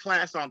that missed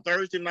class on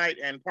Thursday night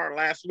and part of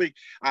last week,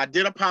 I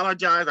did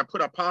apologize. I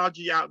put an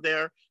apology out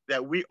there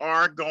that we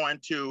are going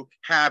to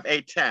have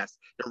a test.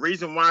 The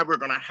reason why we're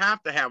going to have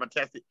a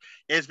test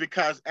is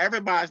because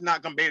everybody's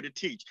not going to be able to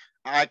teach.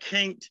 I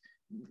can't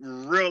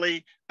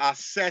really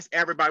assess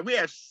everybody. We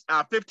have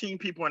 15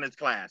 people in this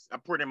class,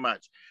 pretty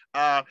much.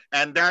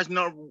 And there's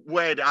no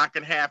way that I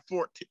can have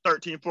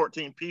 13,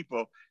 14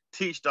 people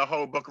teach the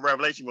whole book of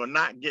Revelation. Will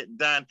not get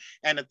done.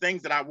 And the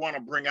things that I want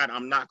to bring out,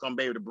 I'm not going to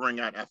be able to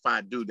bring out if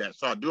I do that.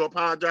 So I do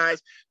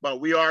apologize,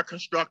 but we are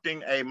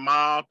constructing a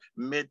mild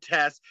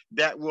mid-test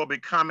that will be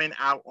coming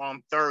out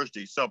on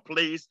Thursday. So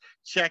please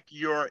check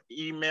your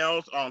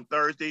emails on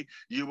Thursday.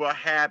 You will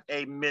have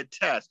a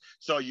mid-test.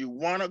 So you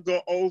want to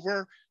go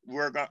over,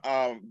 we're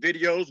going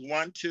videos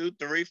 1, 2,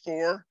 3,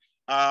 4,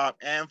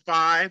 and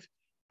 5.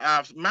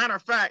 Matter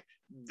of fact,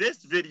 this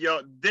video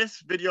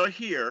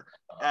here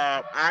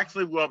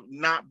actually will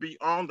not be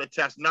on the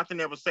test. Nothing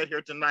that was said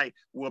here tonight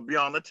will be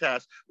on the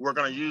test. We're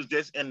going to use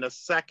this in the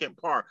second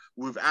part.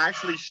 We've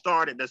actually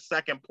started the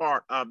second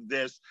part of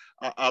this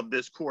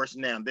course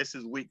now. This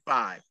is week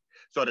 5.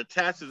 So the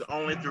test is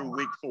only through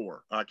week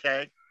 4,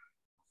 okay?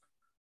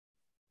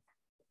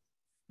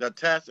 The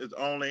test is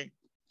only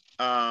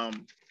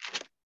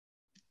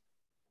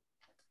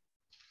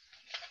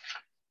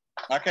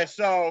okay,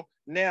 so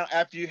now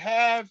if you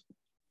have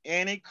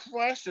any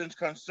questions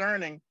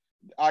concerning,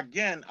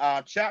 again,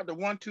 chapter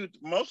 1, 2,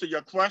 most of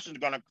your questions are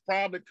going to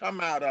probably come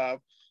out of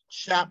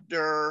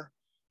chapter,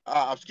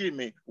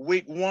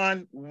 week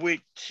 1,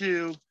 week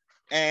 2,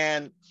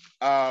 and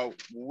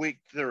week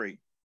 3.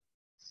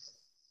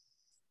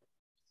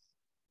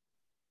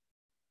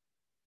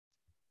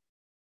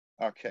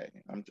 Okay,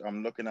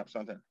 I'm looking up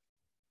something.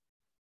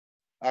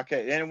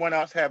 Okay, anyone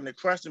else have any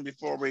questions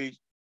before we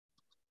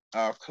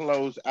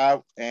close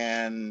out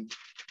and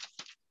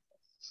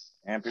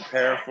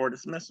prepare for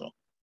dismissal?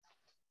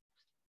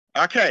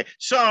 Okay,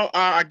 so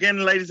again,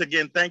 ladies,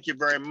 thank you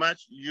very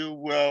much. You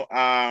will,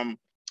 I'm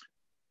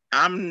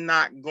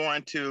not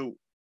going to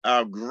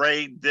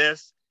grade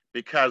this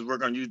because we're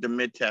going to use the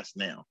mid-test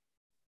now.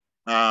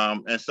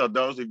 And so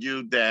those of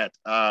you that,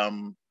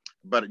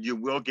 but you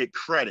will get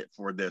credit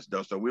for this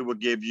though. So we will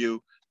give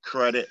you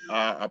credit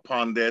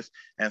upon this.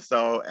 And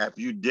so if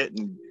you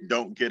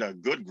don't get a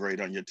good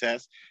grade on your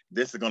test,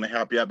 this is going to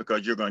help you out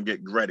because you're going to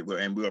get credit,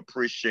 and we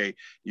appreciate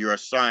your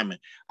assignment.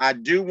 I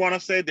do want to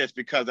say this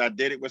because I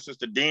did it with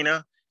Sister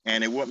Dina,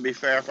 and it wouldn't be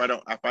fair if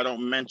I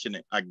don't mention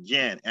it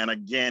again and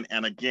again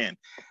and again.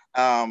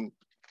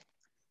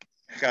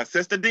 Because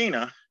Sister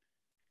Dina,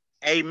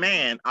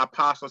 amen,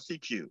 Apostle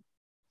CQ.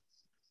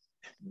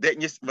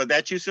 Was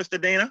that you, Sister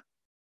Dina?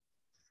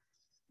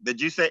 Did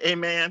you say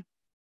amen?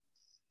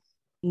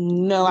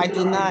 No, I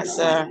did not,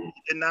 sir. You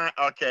did not?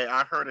 Okay,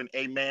 I heard an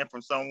amen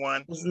from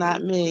someone. It's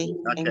not me.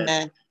 Okay.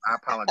 Amen. I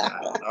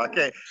apologize.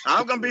 Okay,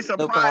 I'm gonna be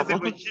surprised if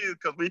it was you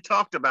because we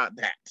talked about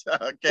that.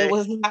 Okay. It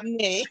was not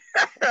me.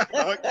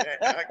 okay.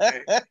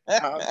 I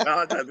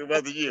apologize. It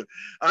wasn't you.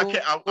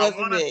 Okay. I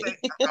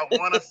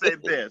want to say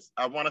this.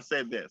 I want to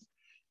say this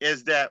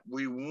is that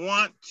we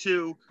want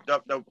to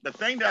the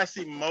thing that I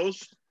see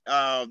most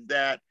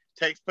that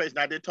takes place, and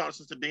I did talk to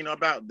Sister Dina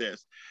about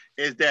this,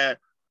 is that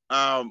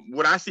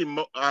what I see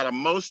out of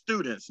most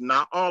students,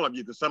 not all of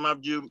you, because some of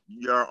you,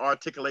 your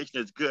articulation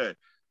is good.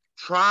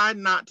 Try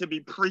not to be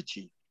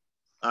preachy,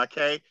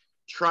 okay?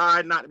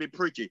 Try not to be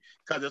preachy,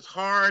 because it's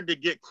hard to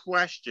get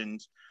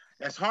questions.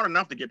 It's hard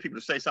enough to get people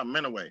to say something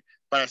anyway,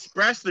 but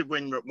especially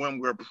when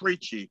we're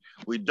preachy,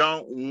 we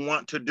don't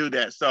want to do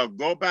that. So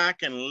go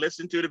back and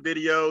listen to the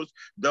videos.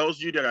 Those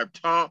of you that have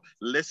taught,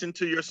 listen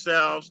to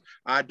yourselves.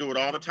 I do it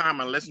all the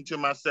time. I listen to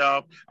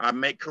myself. I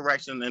make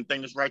corrections and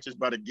things righteous.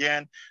 But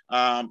again,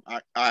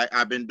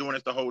 I've been doing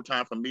this the whole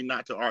time for me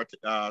not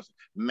to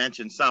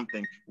mention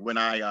something when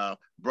I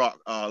brought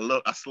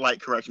a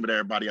slight correction, but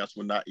everybody else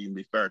would not even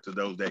be fair to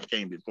those that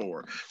came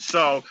before.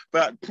 So,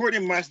 but pretty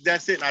much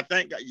that's it. And I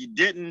think that you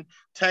didn't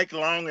take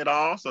long at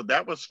all, so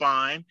that was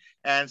fine.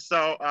 And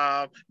so,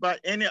 but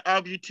any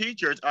of you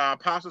teachers,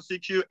 Apostle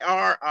CQ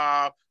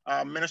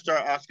or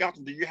Minister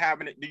Skelton, do you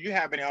have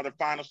any other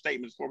final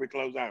statements before we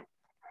close out?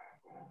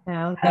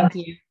 No, thank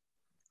you.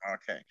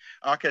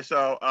 Okay.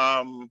 So,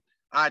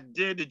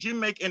 did you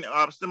make any?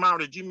 Samara,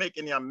 did you make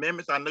any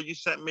amendments? I know you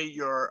sent me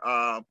your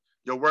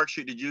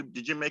worksheet.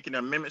 Did you make any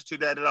amendments to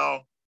that at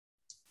all?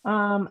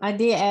 I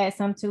did add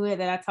some to it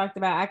that I talked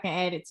about. I can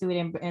add it to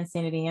it and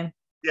send it in.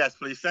 Yes,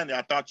 please send it.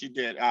 I thought you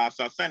did.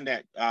 So send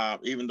that,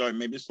 even though it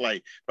may be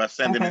late, but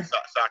send it in so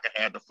I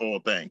can have the full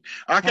thing.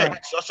 Okay,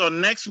 right. So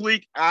next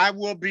week I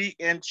will be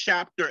in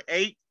chapter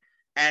 8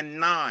 and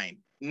 9.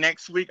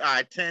 Next week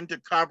I intend to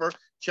cover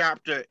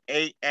chapter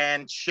 8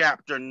 and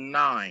chapter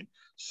 9.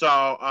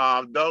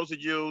 So those of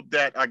you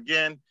that,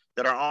 again,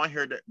 that are on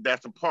here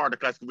that's a part of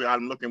the class.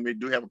 I'm looking, we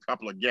do have a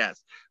couple of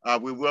guests.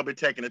 We will be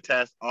taking a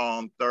test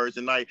on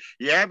Thursday night.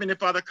 You have any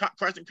further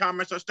questions,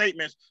 comments, or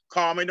statements,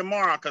 call me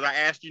tomorrow, because I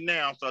asked you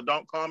now, so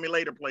don't call me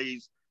later,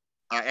 please.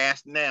 I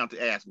asked now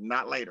to ask,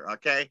 not later,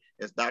 okay?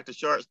 It's Dr.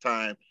 Short's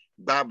time.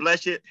 God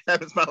bless you.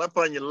 Have a smile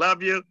upon you.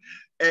 Love you.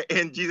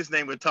 In Jesus'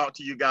 name, we'll talk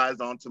to you guys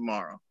on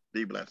tomorrow.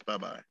 Be blessed.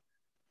 Bye-bye.